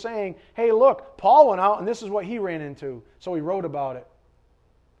Scripture was saying, hey, look, Paul went out, and this is what he ran into, so he wrote about it.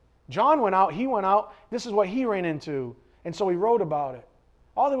 John went out, this is what he ran into, and so he wrote about it.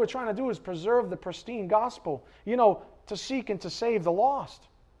 All they were trying to do is preserve the pristine gospel, to seek and to save the lost.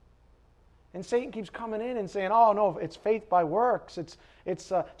 And Satan keeps coming in and saying, oh, no, it's faith by works. It's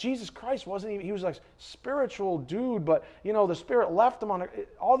Jesus Christ wasn't even, he was like a spiritual dude, but, the Spirit left him on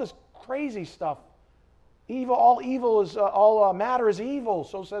all this crazy stuff. All matter is evil,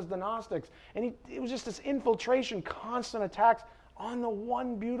 so says the Gnostics. And it was just this infiltration, constant attacks on the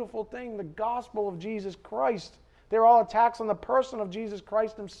one beautiful thing, the gospel of Jesus Christ. They're all attacks on the person of Jesus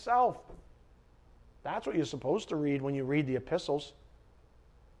Christ himself. That's what you're supposed to read when you read the epistles.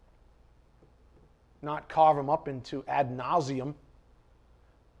 Not carve them up into ad nauseum.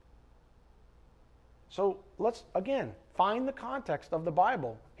 So let's, again, find the context of the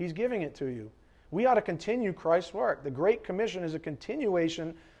Bible. He's giving it to you. We ought to continue Christ's work. The Great Commission is a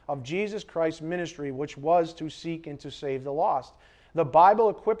continuation of Jesus Christ's ministry, which was to seek and to save the lost. The Bible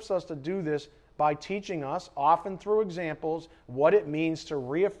equips us to do this by teaching us, often through examples, what it means to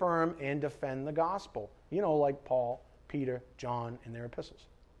reaffirm and defend the gospel. You know, like Paul, Peter, John, in their epistles.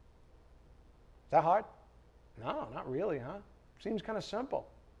 Is that hard? No, not really, huh? Seems kind of simple.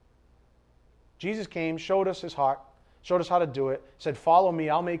 Jesus came, showed us his heart, showed us how to do it, said, follow me,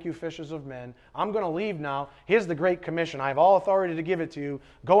 I'll make you fishers of men. I'm going to leave now. Here's the Great Commission. I have all authority to give it to you.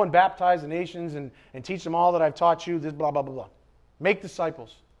 Go and baptize the nations and teach them all that I've taught you, this blah, blah, blah, blah. Make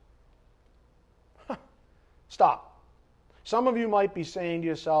disciples. Stop. Some of you might be saying to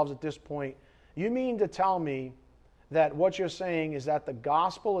yourselves at this point, you mean to tell me that what you're saying is that the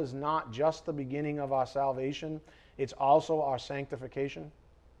gospel is not just the beginning of our salvation, it's also our sanctification?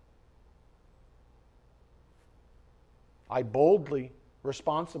 I boldly,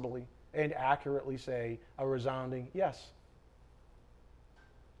 responsibly, and accurately say a resounding yes.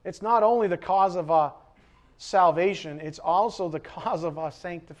 It's not only the cause of our salvation, it's also the cause of our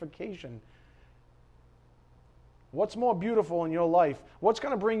sanctification. What's more beautiful in your life? What's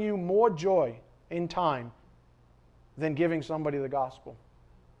going to bring you more joy in time than giving somebody the gospel?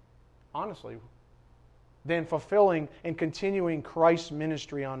 Honestly, than fulfilling and continuing Christ's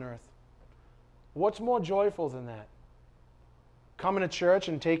ministry on earth. What's more joyful than that? Coming to church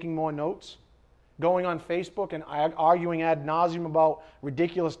and taking more notes? Going on Facebook and arguing ad nauseum about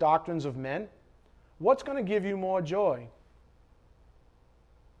ridiculous doctrines of men? What's going to give you more joy?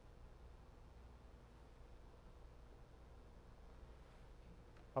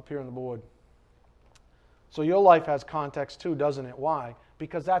 Up here on the board. So your life has context too, doesn't it? Why?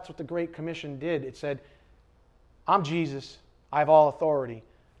 Because that's what the Great Commission did. It said, I'm Jesus. I have all authority.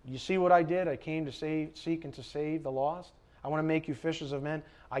 You see what I did? I came to seek and to save the lost. I want to make you fishers of men.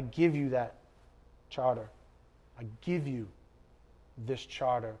 I give you that charter. I give you this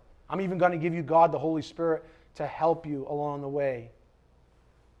charter. I'm even going to give you God, the Holy Spirit, to help you along the way.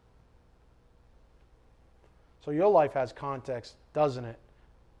 So your life has context, doesn't it?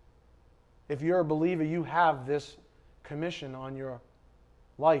 If you're a believer, you have this commission on your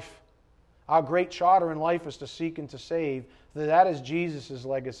life. Our great charter in life is to seek and to save. That is Jesus'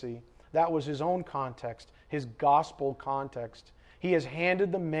 legacy. That was his own context, his gospel context. He has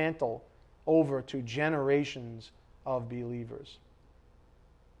handed the mantle over to generations of believers.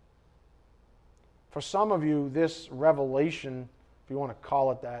 For some of you, this revelation, if you want to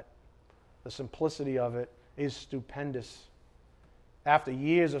call it that, the simplicity of it, is stupendous. After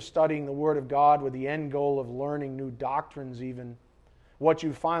years of studying the Word of God with the end goal of learning new doctrines even, what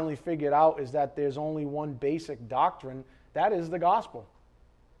you finally figured out is that there's only one basic doctrine, that is the gospel.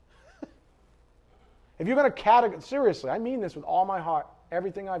 If you're going to seriously, I mean this with all my heart,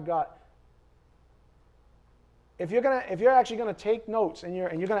 everything I've got. If you're actually going to take notes and you're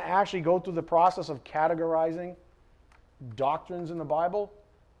going to actually go through the process of categorizing doctrines in the Bible,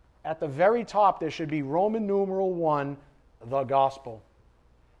 at the very top there should be Roman numeral 1, the gospel.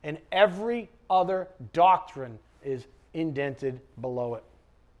 And every other doctrine is indented below it.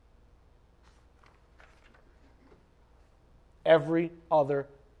 Every other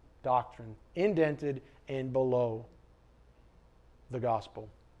doctrine indented and below the gospel.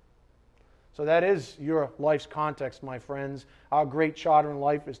 So that is your life's context, my friends. Our great charter in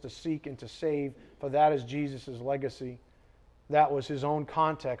life is to seek and to save, for that is Jesus' legacy. That was his own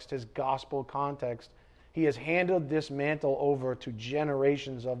context, his gospel context. He has handed this mantle over to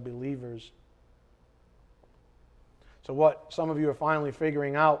generations of believers. So what some of you are finally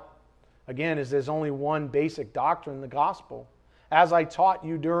figuring out, again, is there's only one basic doctrine, the gospel. As I taught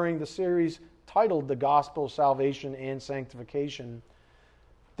you during the series titled The Gospel, Salvation, and Sanctification,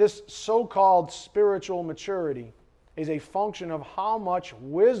 this so-called spiritual maturity is a function of how much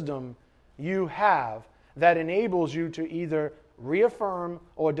wisdom you have that enables you to either reaffirm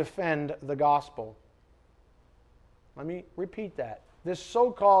or defend the gospel. Let me repeat that. This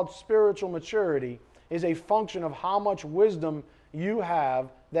so-called spiritual maturity is a function of how much wisdom you have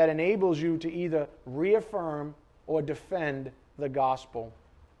that enables you to either reaffirm or defend the gospel.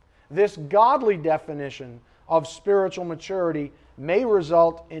 This godly definition of spiritual maturity may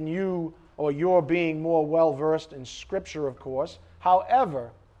result in you or your being more well-versed in Scripture, of course.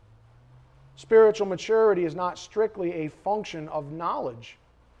 However, spiritual maturity is not strictly a function of knowledge,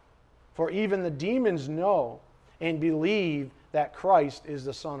 for even the demons know and believe that Christ is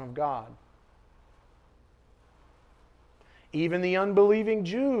the Son of God. Even the unbelieving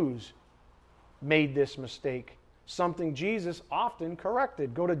Jews made this mistake, something Jesus often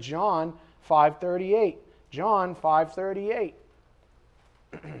corrected. Go to John 5:38. John 5:38.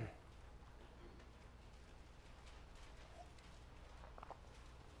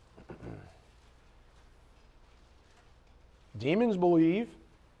 Demons believe.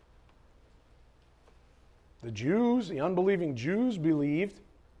 The Jews, the unbelieving Jews believed.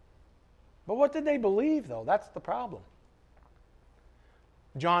 But what did they believe, though? That's the problem.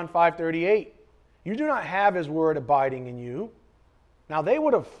 John 5:38, you do not have his word abiding in you. Now, they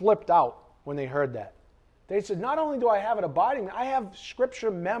would have flipped out when they heard that. They said, not only do I have it abiding, I have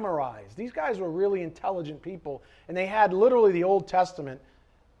Scripture memorized. These guys were really intelligent people, and they had literally the Old Testament,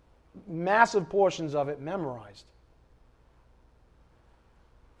 massive portions of it memorized.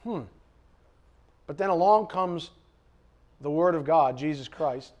 But then along comes the Word of God, Jesus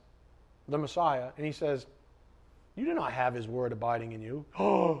Christ, the Messiah, and he says, you do not have his word abiding in you.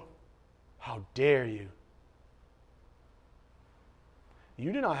 Oh, how dare you?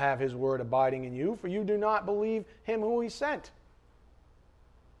 You do not have his word abiding in you, for you do not believe him who he sent.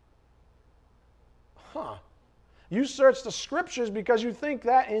 You search the Scriptures because you think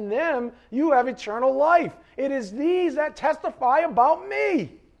that in them you have eternal life. It is these that testify about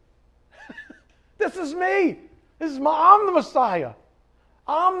me. This is me. I'm the Messiah.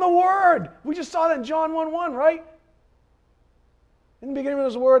 I'm the Word. We just saw that in John 1:1, right? In the beginning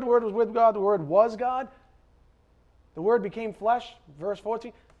was the Word was with God, the Word was God. The Word became flesh, verse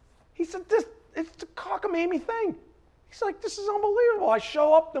 14. He said, it's a cockamamie thing. He's like, this is unbelievable. I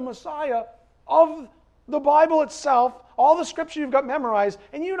show up the Messiah of the Bible itself, all the Scripture you've got memorized,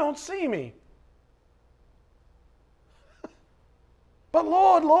 and you don't see me. But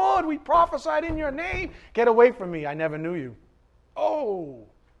Lord, Lord, we prophesied in your name. Get away from me. I never knew you. Oh.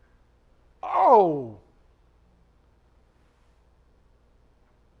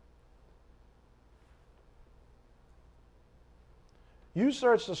 You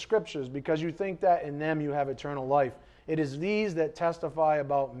search the Scriptures because you think that in them you have eternal life. It is these that testify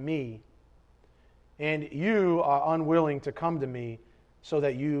about me, and you are unwilling to come to me so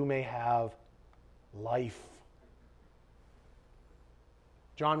that you may have life.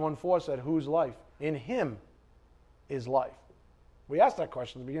 John 1:4 said, whose life? In him is life. We asked that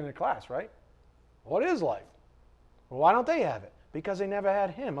question at the beginning of the class, right? What is life? Well, why don't they have it? Because they never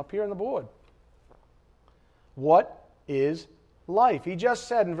had him up here on the board. What is life? He just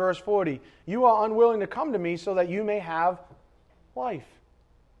said in verse 40, you are unwilling to come to me so that you may have life.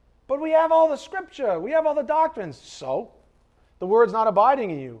 But we have all the Scripture. We have all the doctrines. So, the word's not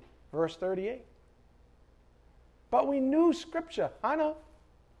abiding in you. Verse 38. But we knew Scripture. I know.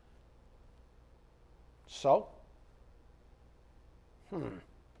 So?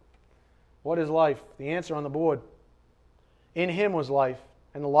 What is life? The answer on the board. In him was life,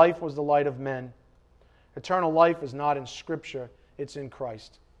 and the life was the light of men. Eternal life is not in Scripture, it's in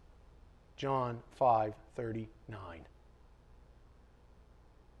Christ. John 5:39.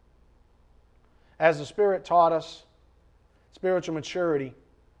 As the Spirit taught us, spiritual maturity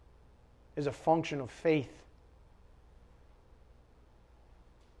is a function of faith.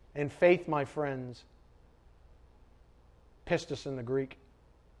 And faith, my friends, pistis in the Greek,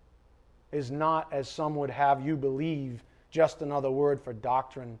 is not, as some would have you believe, just another word for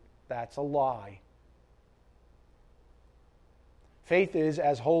doctrine. That's a lie. Faith is,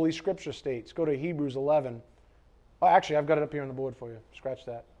 as Holy Scripture states. Go to Hebrews 11. Oh, actually, I've got it up here on the board for you. Scratch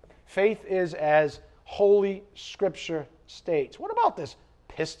that. Faith is as Holy Scripture states. What about this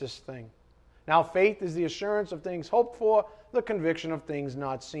pistis thing? Now, faith is the assurance of things hoped for, the conviction of things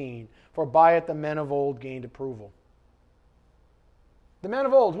not seen. For by it the men of old gained approval. The men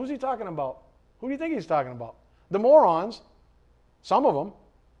of old, who's he talking about? Who do you think he's talking about? The morons, some of them,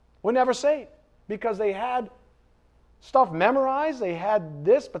 were never saved because they had stuff memorized, they had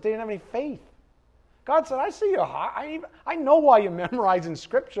this, but they didn't have any faith. God said, I see your heart. I know why you're memorizing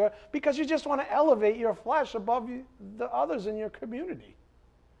Scripture, because you just want to elevate your flesh above the others in your community.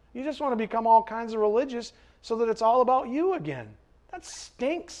 You just want to become all kinds of religious so that it's all about you again. That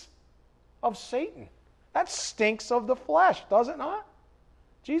stinks of Satan. That stinks of the flesh, does it not?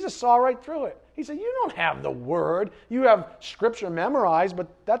 Jesus saw right through it. He said, you don't have the Word. You have Scripture memorized, but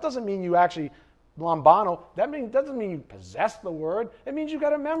that doesn't mean you actually lambano. That doesn't mean you possess the Word. It means you've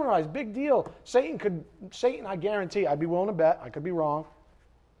got to memorize. Big deal. Satan, I guarantee, I'd be willing to bet, I could be wrong,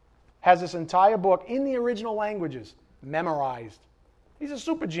 has this entire book in the original languages memorized. He's a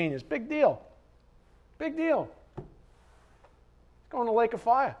super genius. Big deal. Big deal. He's going to the lake of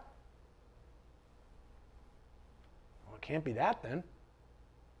fire. Well, it can't be that then.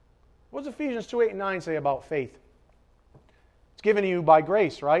 What does Ephesians 2:8-9 say about faith? It's given to you by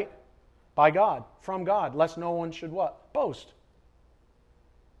grace, right? By God, from God, lest no one should what? Boast.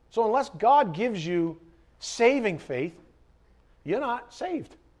 So unless God gives you saving faith, you're not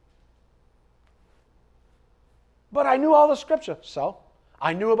saved. But I knew all the Scripture. So?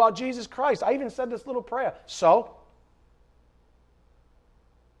 I knew about Jesus Christ. I even said this little prayer. So?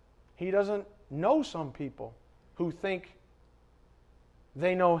 He doesn't know some people who think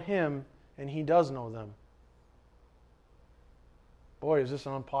they know Him and He does know them. Boy, is this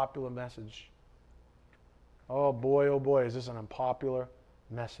an unpopular message. Oh boy, is this an unpopular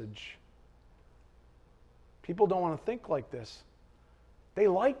message. People don't want to think like this. They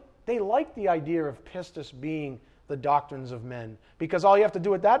like the idea of pistis being the doctrines of men, because all you have to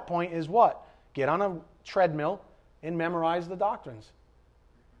do at that point is what? Get on a treadmill and memorize the doctrines.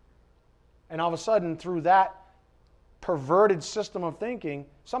 And all of a sudden, through that perverted system of thinking,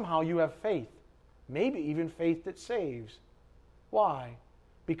 somehow you have faith. Maybe even faith that saves. Why?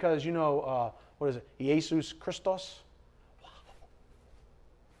 Because, what is it? Jesus Christos? Wow.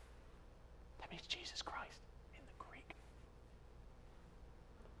 That means Jesus Christ in the Greek.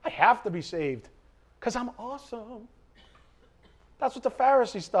 I have to be saved because I'm awesome. That's what the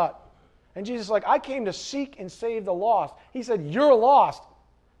Pharisees thought. And Jesus is like, I came to seek and save the lost. He said, you're lost.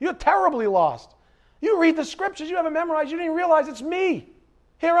 You're terribly lost. You read the scriptures, you haven't memorized, you didn't realize it's me.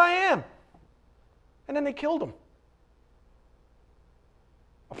 Here I am. And then they killed him.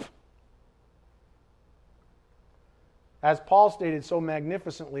 As Paul stated so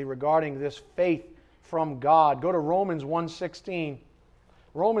magnificently regarding this faith from God, go to Romans 1:16.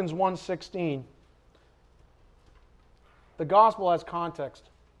 Romans 1:16. The gospel has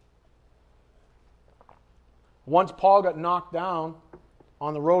context. Once Paul got knocked down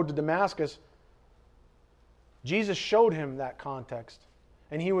on the road to Damascus, Jesus showed him that context.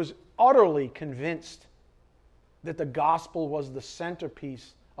 And he was utterly convinced that the gospel was the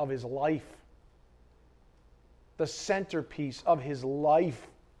centerpiece of his life. The centerpiece of his life.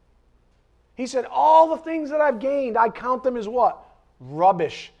 He said, all the things that I've gained, I count them as what?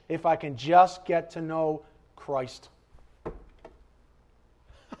 Rubbish, if I can just get to know Christ.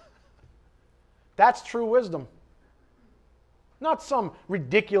 That's true wisdom. Not some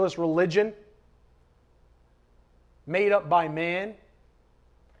ridiculous religion made up by man.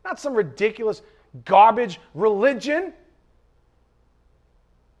 Not some ridiculous garbage religion.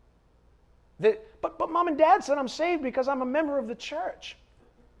 But mom and dad said I'm saved because I'm a member of the church.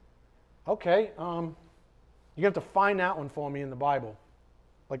 Okay, you're going to have to find that one for me in the Bible.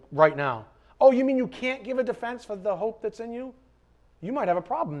 Like right now. Oh, you mean you can't give a defense for the hope that's in you? You might have a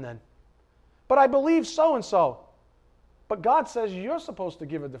problem then. But I believe so-and-so. But God says you're supposed to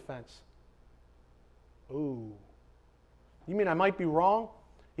give a defense. Ooh. You mean I might be wrong?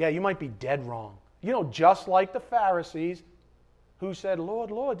 Yeah, you might be dead wrong. Just like the Pharisees who said,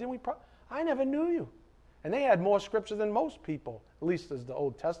 Lord, Lord, didn't we... I never knew you. And they had more scripture than most people, at least as the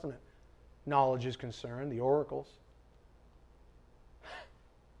Old Testament knowledge is concerned, the oracles.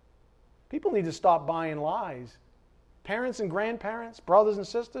 People need to stop buying lies. Parents and grandparents, brothers and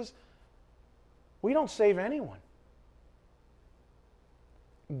sisters, we don't save anyone.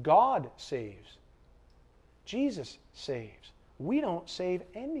 God saves. Jesus saves. We don't save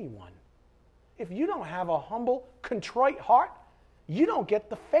anyone. If you don't have a humble, contrite heart, you don't get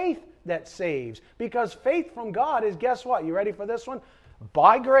the faith that saves. Because faith from God is, guess what? You ready for this one?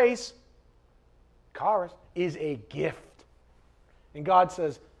 By grace, charis, is a gift. And God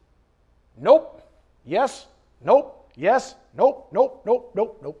says, nope, yes, nope, yes, nope, nope, nope,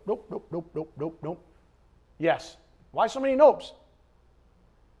 nope, nope, nope, nope, nope, nope, nope, nope. Yes. Why so many nopes?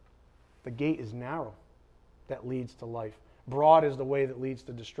 The gate is narrow that leads to life. Broad is the way that leads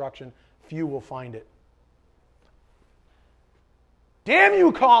to destruction. Few will find it. Damn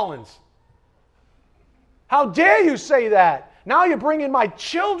you, Collins! How dare you say that? Now you're bringing my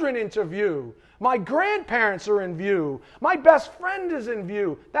children into view. My grandparents are in view. My best friend is in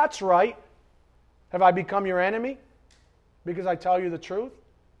view. That's right. Have I become your enemy because I tell you the truth?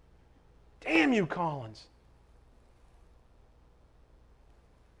 Damn you, Collins.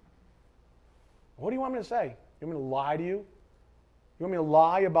 What do you want me to say? You want me to lie to you? You want me to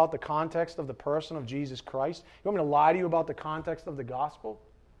lie about the context of the person of Jesus Christ? You want me to lie to you about the context of the gospel?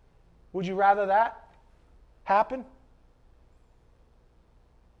 Would you rather that happen?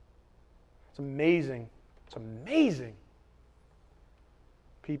 It's amazing. It's amazing.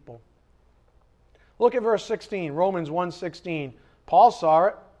 People. Look at verse 16, Romans 1:16. Paul saw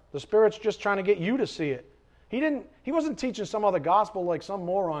it. The Spirit's just trying to get you to see it. He wasn't teaching some other gospel like some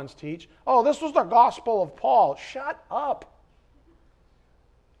morons teach. Oh, this was the gospel of Paul. Shut up.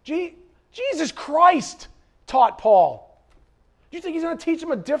 Jesus Christ taught Paul. Do you think he's going to teach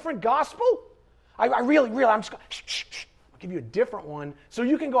him a different gospel? I'm just going to I'll give you a different one so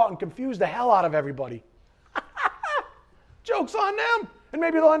you can go out and confuse the hell out of everybody. Joke's on them. And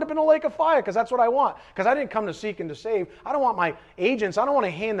maybe they'll end up in a lake of fire because that's what I want. Because I didn't come to seek and to save. I don't want my agents, I don't want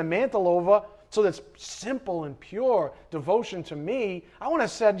to hand the mantle over so that's simple and pure devotion to me, I want to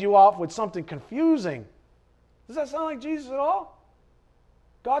set you off with something confusing. Does that sound like Jesus at all?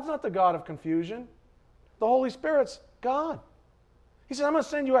 God's not the God of confusion. The Holy Spirit's God. He said, I'm going to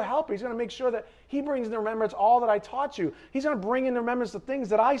send you a helper. He's going to make sure that he brings in remembrance all that I taught you. He's going to bring in remembrance the things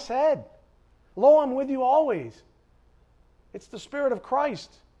that I said. Lo, I'm with you always. It's the Spirit of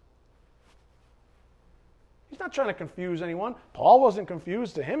Christ. He's not trying to confuse anyone. Paul wasn't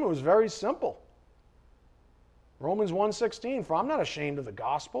confused. To him, it was very simple. Romans 1:16, for I'm not ashamed of the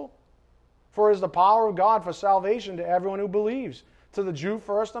gospel, for it is the power of God for salvation to everyone who believes, to the Jew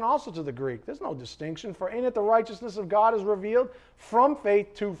first and also to the Greek. There's no distinction, for in it the righteousness of God is revealed from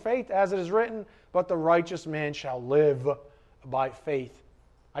faith to faith, as it is written, but the righteous man shall live by faith.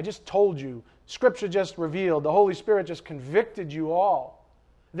 I just told you, Scripture just revealed, the Holy Spirit just convicted you all,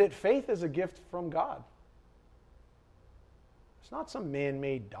 that faith is a gift from God. It's not some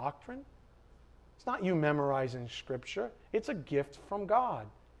man-made doctrine. It's not you memorizing Scripture. It's a gift from God.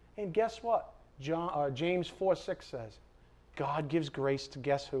 And guess what? James 4:6 says, God gives grace to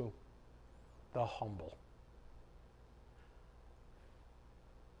guess who? The humble.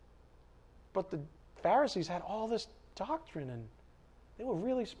 But the Pharisees had all this doctrine, and they were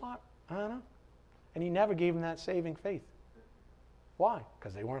really smart. I don't know. And he never gave them that saving faith. Why?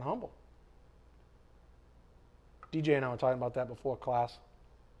 Because they weren't humble. DJ and I were talking about that before class.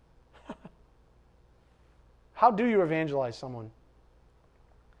 How do you evangelize someone?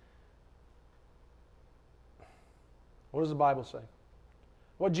 What does the Bible say?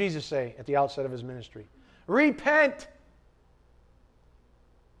 What did Jesus say at the outset of his ministry? Repent!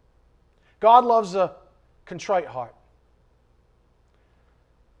 God loves a contrite heart.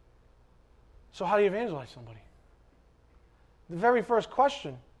 So how do you evangelize somebody? The very first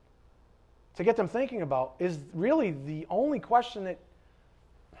question to get them thinking about is really the only question that,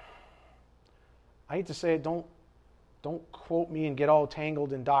 I hate to say it, don't quote me and get all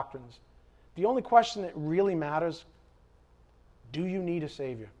tangled in doctrines. The only question that really matters, do you need a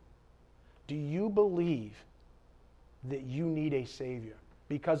Savior? Do you believe that you need a Savior?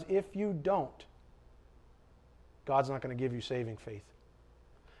 Because if you don't, God's not going to give you saving faith.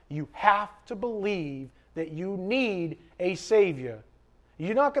 You have to believe that you need a Savior.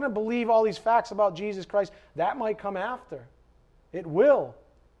 You're not going to believe all these facts about Jesus Christ. That might come after. It will.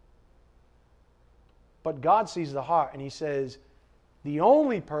 But God sees the heart, and He says, the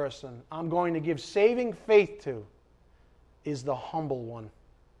only person I'm going to give saving faith to is the humble one.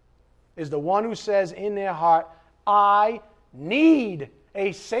 Is the one who says in their heart, I need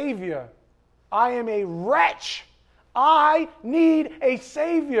a Savior. I am a wretch. I need a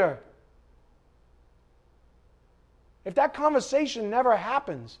Savior. If that conversation never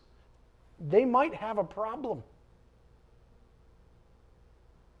happens, they might have a problem.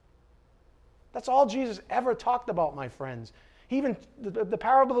 That's all Jesus ever talked about, my friends. Even the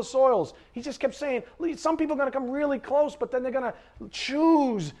parable of the soils, he just kept saying, some people are going to come really close, but then they're going to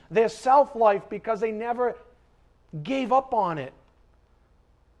choose their self-life because they never gave up on it.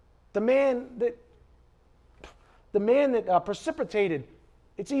 The man that precipitated,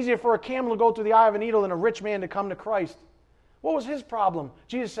 it's easier for a camel to go through the eye of a needle than a rich man to come to Christ. What was his problem?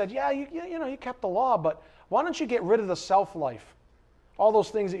 Jesus said, yeah, you kept the law, but why don't you get rid of the self-life? All those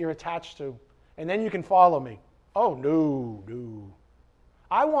things that you're attached to, and then you can follow me. Oh, no.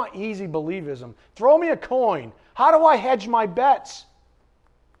 I want easy believism. Throw me a coin. How do I hedge my bets?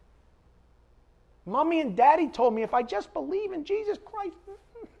 Mommy and Daddy told me if I just believe in Jesus Christ,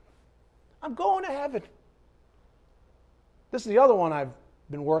 I'm going to heaven. This is the other one I've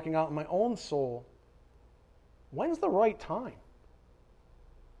been working out in my own soul. When's the right time?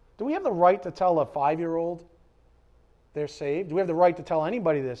 Do we have the right to tell a 5-year-old they're saved? Do we have the right to tell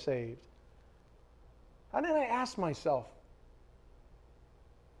anybody they're saved? And then I asked myself,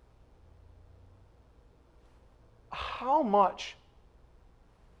 how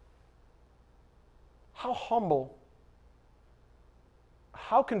humble,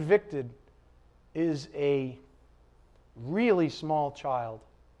 how convicted is a really small child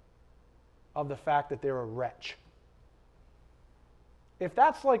of the fact that they're a wretch? If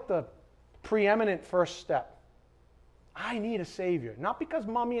that's like the preeminent first step, I need a Savior. Not because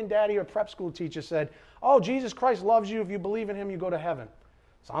mommy and daddy or prep school teacher said, oh, Jesus Christ loves you. If you believe in Him, you go to heaven.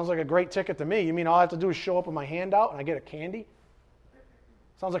 Sounds like a great ticket to me. You mean all I have to do is show up with my hand out and I get a candy?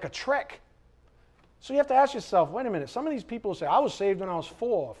 Sounds like a trick. So you have to ask yourself, wait a minute, some of these people say, I was saved when I was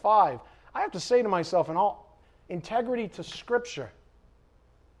 4 or 5. I have to say to myself, in all integrity to Scripture,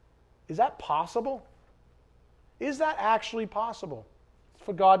 is that possible? Is that actually possible? It's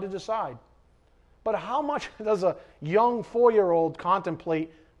for God to decide. But how much does a young 4-year-old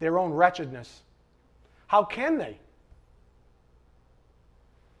contemplate their own wretchedness. How can they?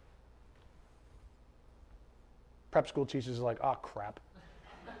 Prep school teachers are like, oh, crap.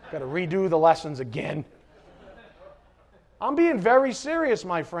 Got to redo the lessons again. I'm being very serious,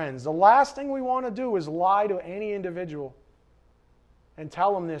 my friends. The last thing we want to do is lie to any individual and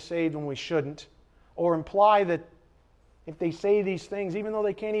tell them they're saved when we shouldn't, or imply that if they say these things, even though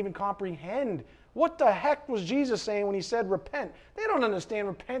they can't even comprehend, what the heck was Jesus saying when he said repent? They don't understand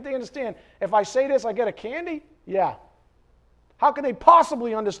repent. They understand, if I say this, I get a candy? Yeah. How can they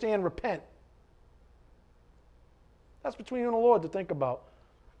possibly understand repent? That's between you and the Lord to think about.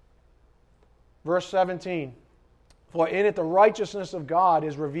 Verse 17. For in it the righteousness of God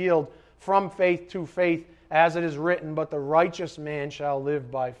is revealed from faith to faith, as it is written, but the righteous man shall live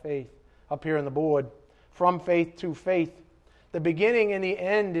by faith. Up here on the board. From faith to faith. The beginning and the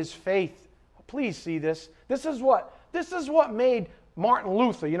end is faith. Please see this. This is what made Martin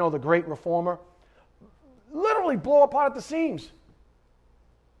Luther, the great reformer, literally blow apart at the seams.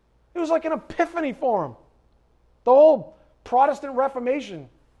 It was like an epiphany for him. The whole Protestant Reformation.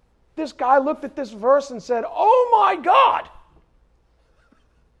 This guy looked at this verse and said, oh my God!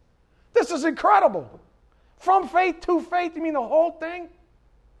 This is incredible. From faith to faith, you mean the whole thing?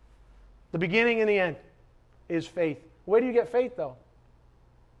 The beginning and the end is faith. Where do you get faith, though?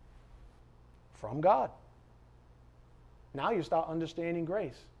 From God. Now you start understanding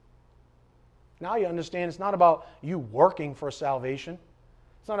grace. Now you understand it's not about you working for salvation.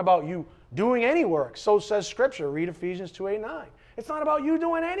 It's not about you doing any work. So says Scripture. Read Ephesians 2:8-9. It's not about you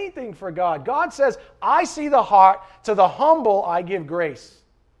doing anything for God. God says, I see the heart. To the humble I give grace.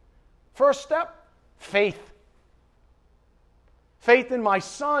 First step, faith. Faith in my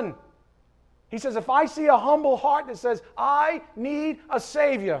Son. He says, if I see a humble heart that says, I need a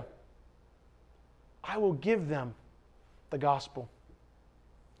Savior, I will give them the gospel.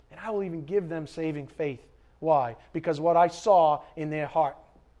 And I will even give them saving faith. Why? Because what I saw in their heart.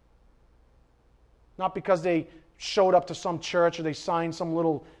 Not because they showed up to some church or they signed some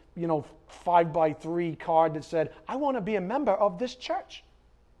little, 5x3 card that said, I want to be a member of this church.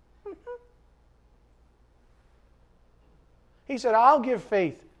 He said, I'll give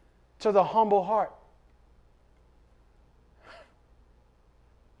faith to the humble heart.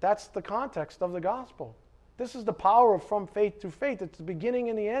 That's the context of the gospel. This is the power of from faith to faith. It's the beginning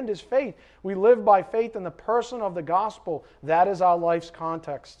and the end is faith. We live by faith in the person of the gospel. That is our life's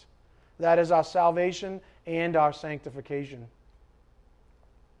context. That is our salvation and our sanctification.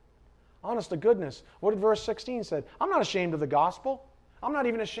 Honest to goodness, what did verse 16 say? I'm not ashamed of the gospel. I'm not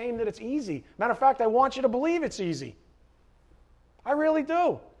even ashamed that it's easy. Matter of fact, I want you to believe it's easy. I really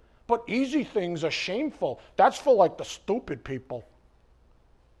do. But easy things are shameful. That's for like the stupid people.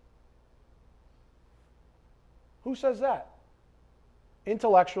 Who says that?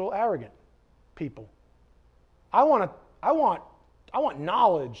 Intellectual, arrogant people. I want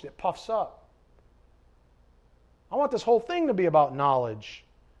knowledge that puffs up. I want this whole thing to be about knowledge.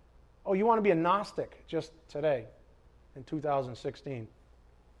 Oh, you want to be a Gnostic just today in 2016.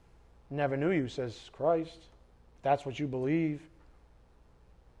 Never knew you, says Christ. That's what you believe.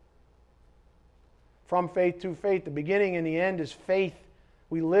 From faith to faith, the beginning and the end is faith.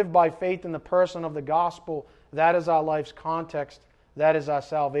 We live by faith in the person of the gospel. That is our life's context. That is our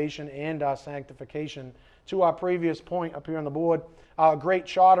salvation and our sanctification. To our previous point up here on the board, our great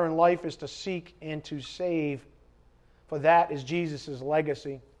charter in life is to seek and to save. For that is Jesus'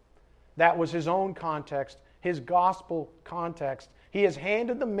 legacy. That was his own context, his gospel context. He has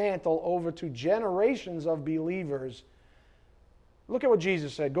handed the mantle over to generations of believers. Look at what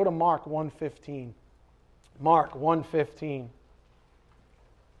Jesus said. Go to Mark 1:15. Mark 1:15.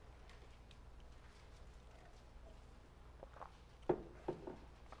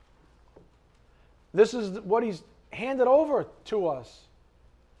 This is what he's handed over to us.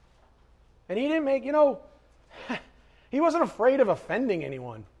 And he didn't make, he wasn't afraid of offending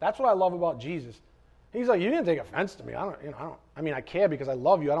anyone. That's what I love about Jesus. He's like, you didn't take offense to me. I care because I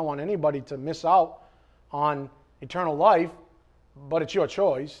love you. I don't want anybody to miss out on eternal life, but it's your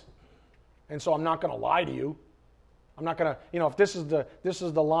choice. And so I'm not going to lie to you. I'm not going to, if this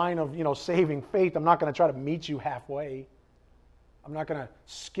is the line of, saving faith, I'm not going to try to meet you halfway. I'm not going to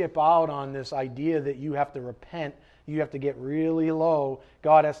skip out on this idea that you have to repent. You have to get really low.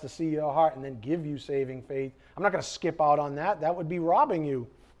 God has to see your heart and then give you saving faith. I'm not going to skip out on that. That would be robbing you.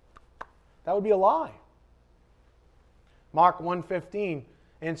 That would be a lie. Mark 1:15,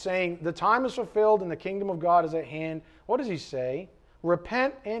 and saying, the time is fulfilled and the kingdom of God is at hand. What does he say?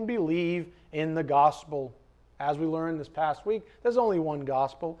 Repent and believe in the gospel. As we learned this past week, there's only one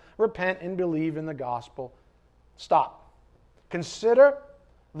gospel. Repent and believe in the gospel. Stop. Consider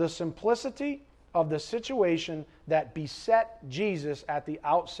the simplicity of the situation that beset Jesus at the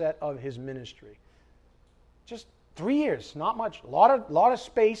outset of his ministry. Just 3 years, not much. A lot of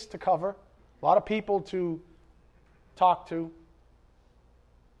space to cover, a lot of people to talk to.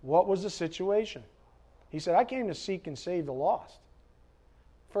 What was the situation? He said, I came to seek and save the lost.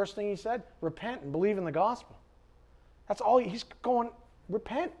 First thing he said, repent and believe in the gospel. That's all he's going,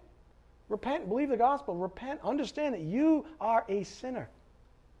 repent. Repent, believe the gospel. Repent, understand that you are a sinner.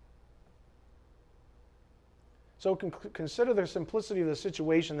 So consider the simplicity of the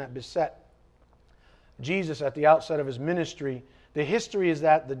situation that beset Jesus at the outset of his ministry. The history is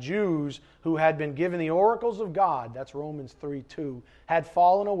that the Jews who had been given the oracles of God, that's Romans 3:2, had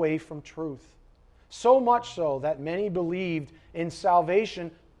fallen away from truth. So much so that many believed in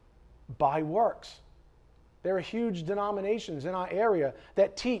salvation by works. There are huge denominations in our area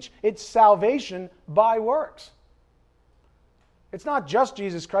that teach it's salvation by works. It's not just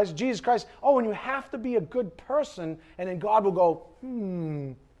Jesus Christ. Jesus Christ, and you have to be a good person, and then God will go,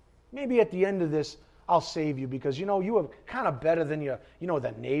 maybe at the end of this, I'll save you because, you are kind of better than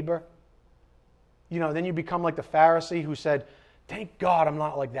the neighbor. Then you become like the Pharisee who said, thank God I'm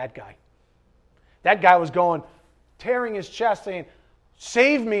not like that guy. That guy was going, tearing his chest, saying,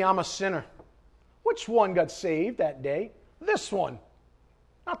 save me, I'm a sinner. Which one got saved that day? This one.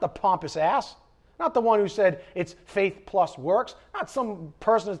 Not the pompous ass. Not the one who said it's faith plus works. Not some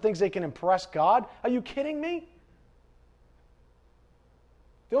person that thinks they can impress God. Are you kidding me?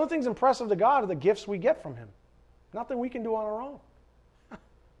 The only things impressive to God are the gifts we get from Him. Nothing we can do on our own.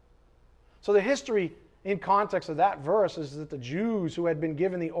 So the history in context of that verse is that the Jews who had been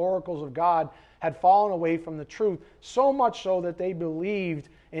given the oracles of God had fallen away from the truth, so much so that they believed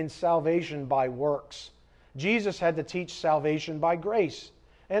in salvation by works. Jesus had to teach salvation by grace.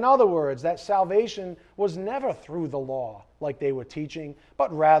 In other words, that salvation was never through the law, like they were teaching,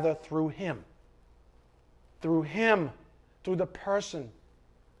 but rather through Him. Through Him, through the person.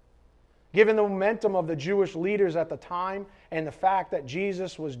 Given the momentum of the Jewish leaders at the time and the fact that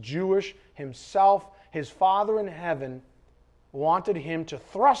Jesus was Jewish himself, his Father in heaven wanted him to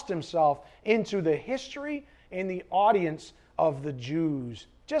thrust himself into the history and the audience of the Jews.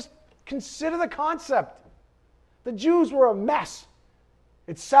 Just consider the concept. The Jews were a mess.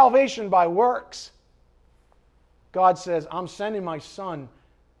 It's salvation by works. God says, I'm sending my Son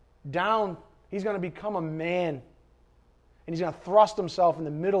down. He's going to become a man. And he's going to thrust himself in the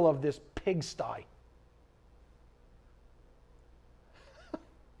middle of this pigsty.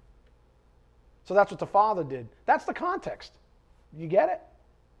 So that's what the Father did. That's the context. You get it?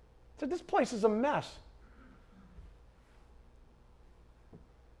 So this place is a mess.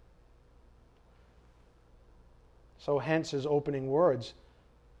 So hence his opening words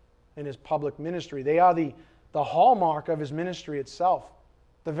in his public ministry. They are the hallmark of his ministry itself.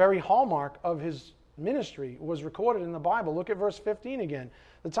 The very hallmark of his ministry was recorded in the Bible. Look at verse 15 again.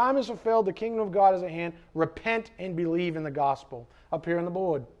 The time is fulfilled, the kingdom of God is at hand. Repent and believe in the gospel. Up here on the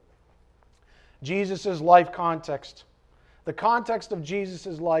board. Jesus' life context. The context of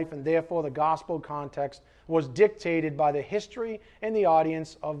Jesus' life, and therefore the gospel context, was dictated by the history and the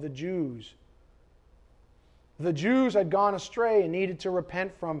audience of the Jews. The Jews had gone astray and needed to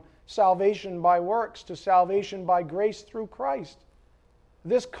repent from salvation by works to salvation by grace through Christ.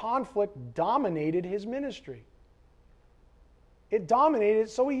 This conflict dominated his ministry. It dominated,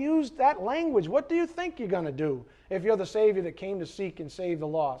 so he used that language. What do you think you're going to do if you're the Savior that came to seek and save the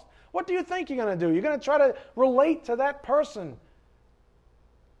lost? What do you think you're going to do? You're going to try to relate to that person.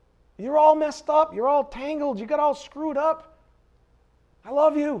 You're all messed up. You're all tangled. You got all screwed up. I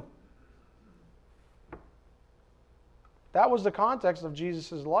love you. That was the context of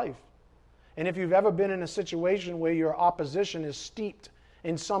Jesus' life. And if you've ever been in a situation where your opposition is steeped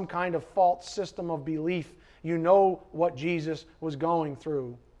in some kind of false system of belief, you know what Jesus was going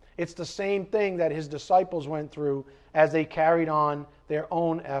through. It's the same thing that his disciples went through as they carried on their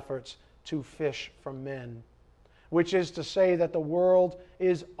own efforts to fish for men. Which is to say that the world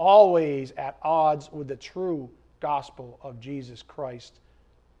is always at odds with the true gospel of Jesus Christ.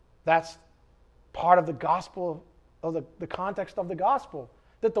 That's part of the gospel, of the context of the gospel.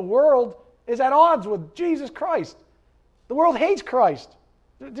 That the world is at odds with Jesus Christ. The world hates Christ.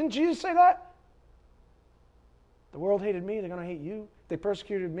 Didn't Jesus say that? The world hated me, they're going to hate you. They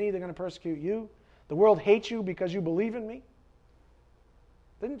persecuted me, they're going to persecute you. The world hates you because you believe in me.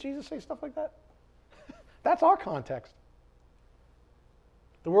 Didn't Jesus say stuff like that? That's our context.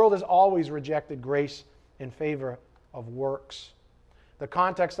 The world has always rejected grace in favor of works. The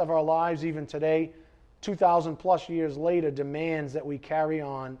context of our lives, even today, 2,000 plus years later, demands that we carry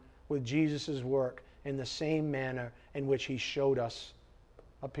on with Jesus' work in the same manner in which he showed us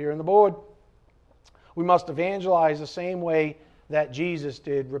up here on the board. We must evangelize the same way that Jesus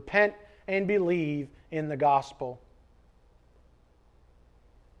did. Repent and believe in the gospel.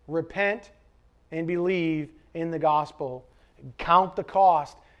 Repent and believe in the gospel. Count the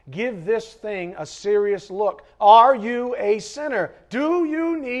cost. Give this thing a serious look. Are you a sinner? Do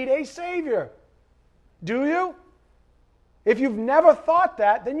you need a Savior? Do you? If you've never thought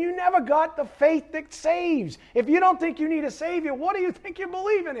that, then you never got the faith that saves. If you don't think you need a Savior, what do you think you're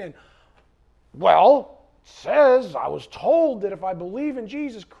believing in? Well, it says, I was told that if I believe in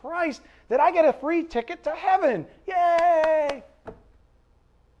Jesus Christ, that I get a free ticket to heaven. Yay!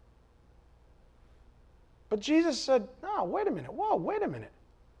 But Jesus said, no, wait a minute. Whoa, wait a minute.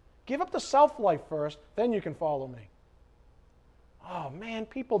 Give up the self-life first, then you can follow me. Oh, man,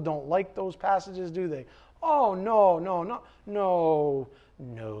 people don't like those passages, do they? Oh, no,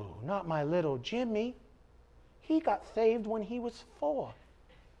 not my little Jimmy. He got saved when he was 4.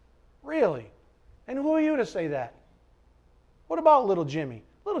 Really? And who are you to say that? What about little Jimmy?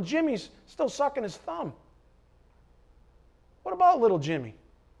 Little Jimmy's still sucking his thumb. What about little Jimmy?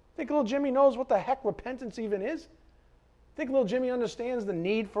 Think little Jimmy knows what the heck repentance even is? Think little Jimmy understands the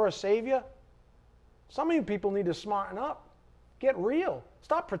need for a Savior? Some of you people need to smarten up. Get real.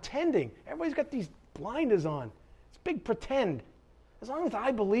 Stop pretending. Everybody's got these blinders on. It's big pretend. As long as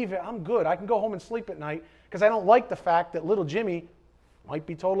I believe it, I'm good. I can go home and sleep at night because I don't like the fact that little Jimmy might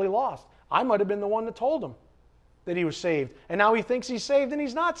be totally lost. I might have been the one that told him that he was saved. And now he thinks he's saved and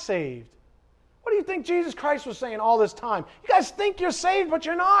he's not saved. What do you think Jesus Christ was saying all this time? You guys think you're saved, but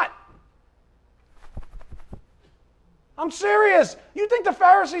you're not. I'm serious. You think the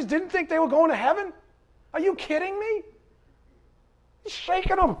Pharisees didn't think they were going to heaven? Are you kidding me? He's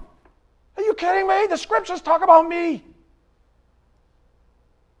shaking them. Are you kidding me? The scriptures talk about me.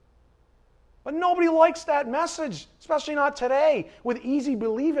 But nobody likes that message, especially not today, with easy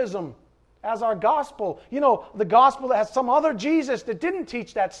believism as our gospel. You know, the gospel that has some other Jesus that didn't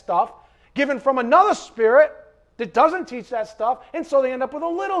teach that stuff, given from another spirit that doesn't teach that stuff, and so they end up with a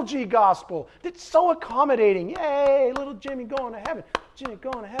little g gospel that's so accommodating. Yay, little Jimmy going to heaven. Jimmy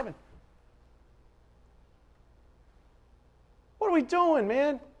going to heaven. What are we doing,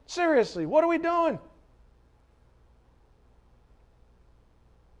 man? Seriously, what are we doing?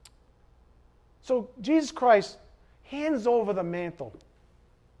 So Jesus Christ hands over the mantle.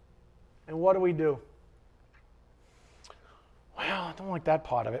 And what do? Well, I don't like that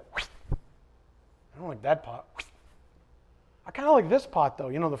part of it. I don't like that part. I kind of like this part, though.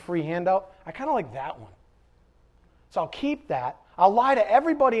 You know, the free handout? I kind of like that one. So I'll keep that. I'll lie to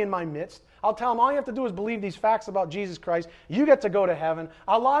everybody in my midst. I'll tell them all you have to do is believe these facts about Jesus Christ. You get to go to heaven.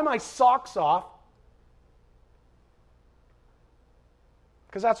 I'll lie my socks off.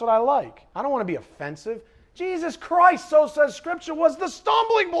 Because that's what I like. I don't want to be offensive. Jesus Christ, so says Scripture, was the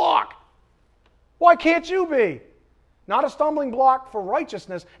stumbling block. Why can't you be? Not a stumbling block for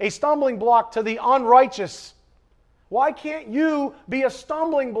righteousness, a stumbling block to the unrighteous. Why can't you be a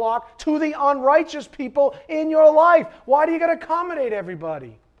stumbling block to the unrighteous people in your life? Why do you got to accommodate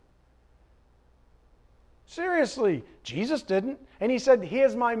everybody? Seriously, Jesus didn't. And he said,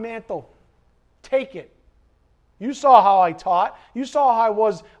 here's my mantle. Take it. You saw how I taught. You saw how I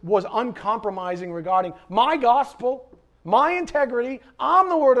was uncompromising regarding my gospel, my integrity. I'm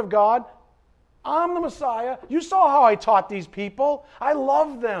the Word of God. I'm the Messiah. You saw how I taught these people. I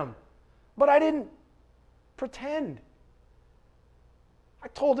loved them. But I didn't pretend. I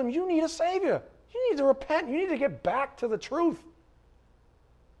told them, you need a Savior. You need to repent. You need to get back to the truth.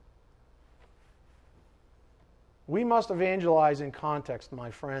 We must evangelize in context, my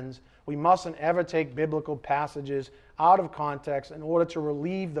friends. We mustn't ever take biblical passages out of context in order to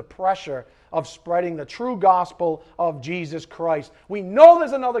relieve the pressure of spreading the true gospel of Jesus Christ. We know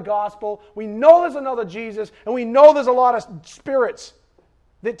there's another gospel, we know there's another Jesus, and we know there's a lot of spirits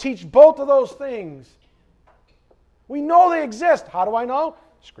that teach both of those things. We know they exist. How do I know?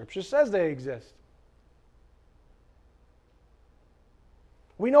 Scripture says they exist.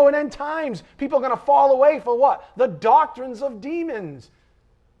 We know in end times, people are going to fall away for what? The doctrines of demons.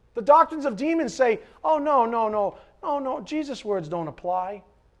 The doctrines of demons say, oh, no, Jesus' words don't apply.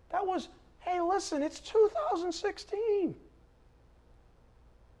 That was, hey, listen, it's 2016.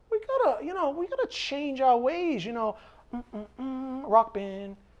 We gotta change our ways, Rock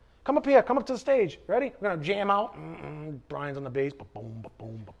band. Come up here, come up to the stage. Ready? We're going to jam out. Brian's on the bass. Boom,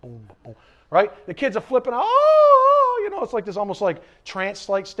 boom, boom, boom. Right? The kids are flipping out. Oh, it's like this almost like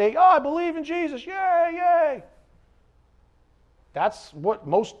trance-like state. Oh, I believe in Jesus. Yay, yay. That's what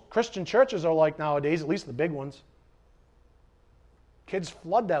most Christian churches are like nowadays, at least the big ones. Kids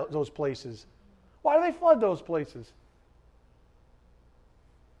flood those places. Why do they flood those places?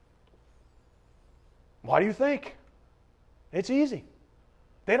 Why do you think? It's easy.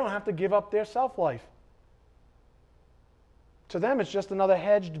 They don't have to give up their self-life. To them, it's just another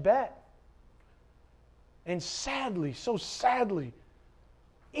hedged bet. And sadly, so sadly,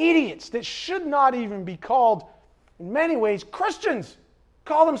 idiots that should not even be called, in many ways, Christians,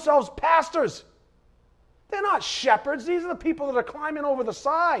 call themselves pastors. They're not shepherds. These are the people that are climbing over the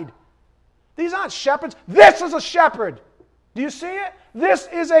side. These aren't shepherds. This is a shepherd. Do you see it? This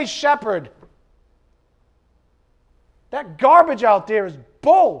is a shepherd. That garbage out there is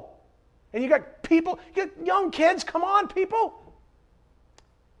bull. And you got people, you got young kids, come on, people.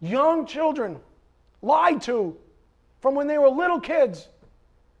 Young children lied to from when they were little kids.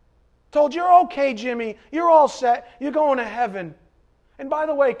 Told, you're okay, Jimmy. You're all set. You're going to heaven. And by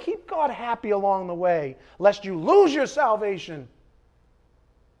the way, keep God happy along the way, lest you lose your salvation.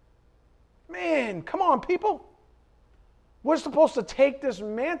 Man, come on, people. We're supposed to take this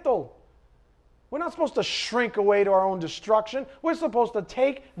mantle. We're not supposed to shrink away to our own destruction. We're supposed to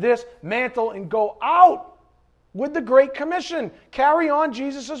take this mantle and go out with the Great Commission. Carry on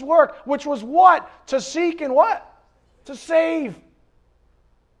Jesus' work, which was what? To seek and what? To save.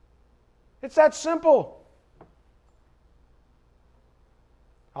 It's that simple.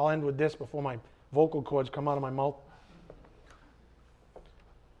 I'll end with this before my vocal cords come out of my mouth.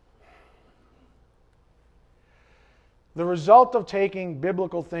 The result of taking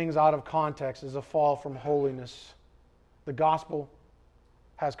biblical things out of context is a fall from holiness. The gospel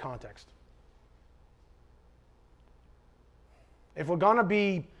has context. If we're going to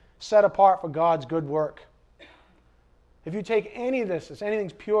be set apart for God's good work, if you take any of this, if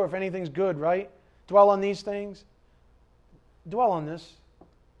anything's pure, if anything's good, right? Dwell on these things. Dwell on this.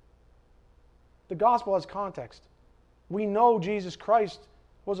 The gospel has context. We know Jesus Christ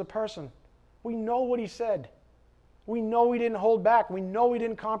was a person. We know what He said. We know He didn't hold back. We know He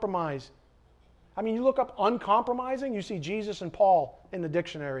didn't compromise. I mean, you look up uncompromising, you see Jesus and Paul in the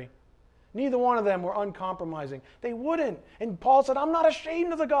dictionary. Neither one of them were uncompromising. They wouldn't. And Paul said, I'm not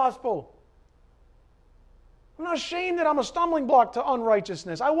ashamed of the gospel. I'm not ashamed that I'm a stumbling block to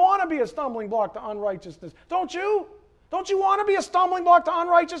unrighteousness. I want to be a stumbling block to unrighteousness. Don't you? Don't you want to be a stumbling block to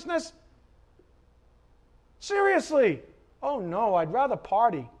unrighteousness? Seriously. Oh no, I'd rather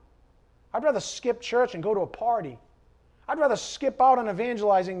party. I'd rather skip church and go to a party. I'd rather skip out on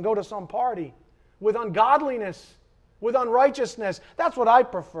evangelizing and go to some party with ungodliness, with unrighteousness. That's what I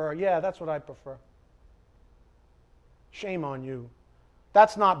prefer. Yeah, that's what I prefer. Shame on you.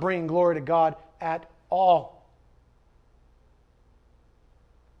 That's not bringing glory to God at all.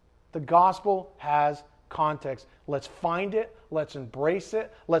 The gospel has context. Let's find it. Let's embrace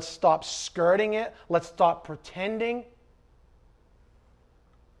it. Let's stop skirting it. Let's stop pretending.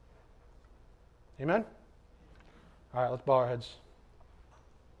 Amen? All right, let's bow our heads.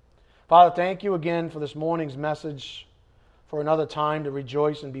 Father, thank you again for this morning's message, for another time to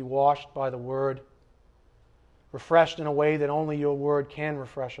rejoice and be washed by the Word, refreshed in a way that only your Word can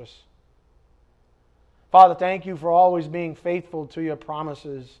refresh us. Father, thank you for always being faithful to your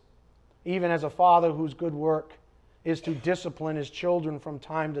promises, even as a father whose good work is to discipline his children from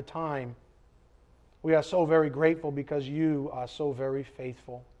time to time. We are so very grateful because you are so very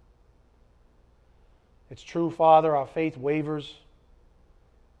faithful. It's true, Father, our faith wavers,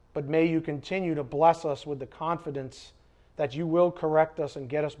 but may you continue to bless us with the confidence that you will correct us and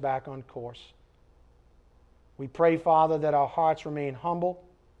get us back on course. We pray, Father, that our hearts remain humble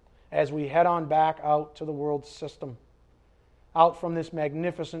as we head on back out to the world system, out from this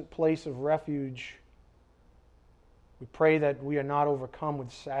magnificent place of refuge. We pray that we are not overcome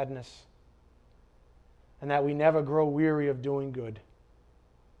with sadness and that we never grow weary of doing good.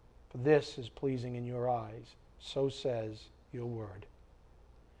 For this is pleasing in your eyes. So says your word.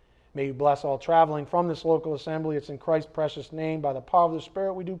 May you bless all traveling from this local assembly. It's in Christ's precious name, by the power of the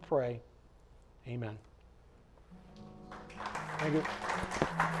Spirit, we do pray. Amen. Thank you.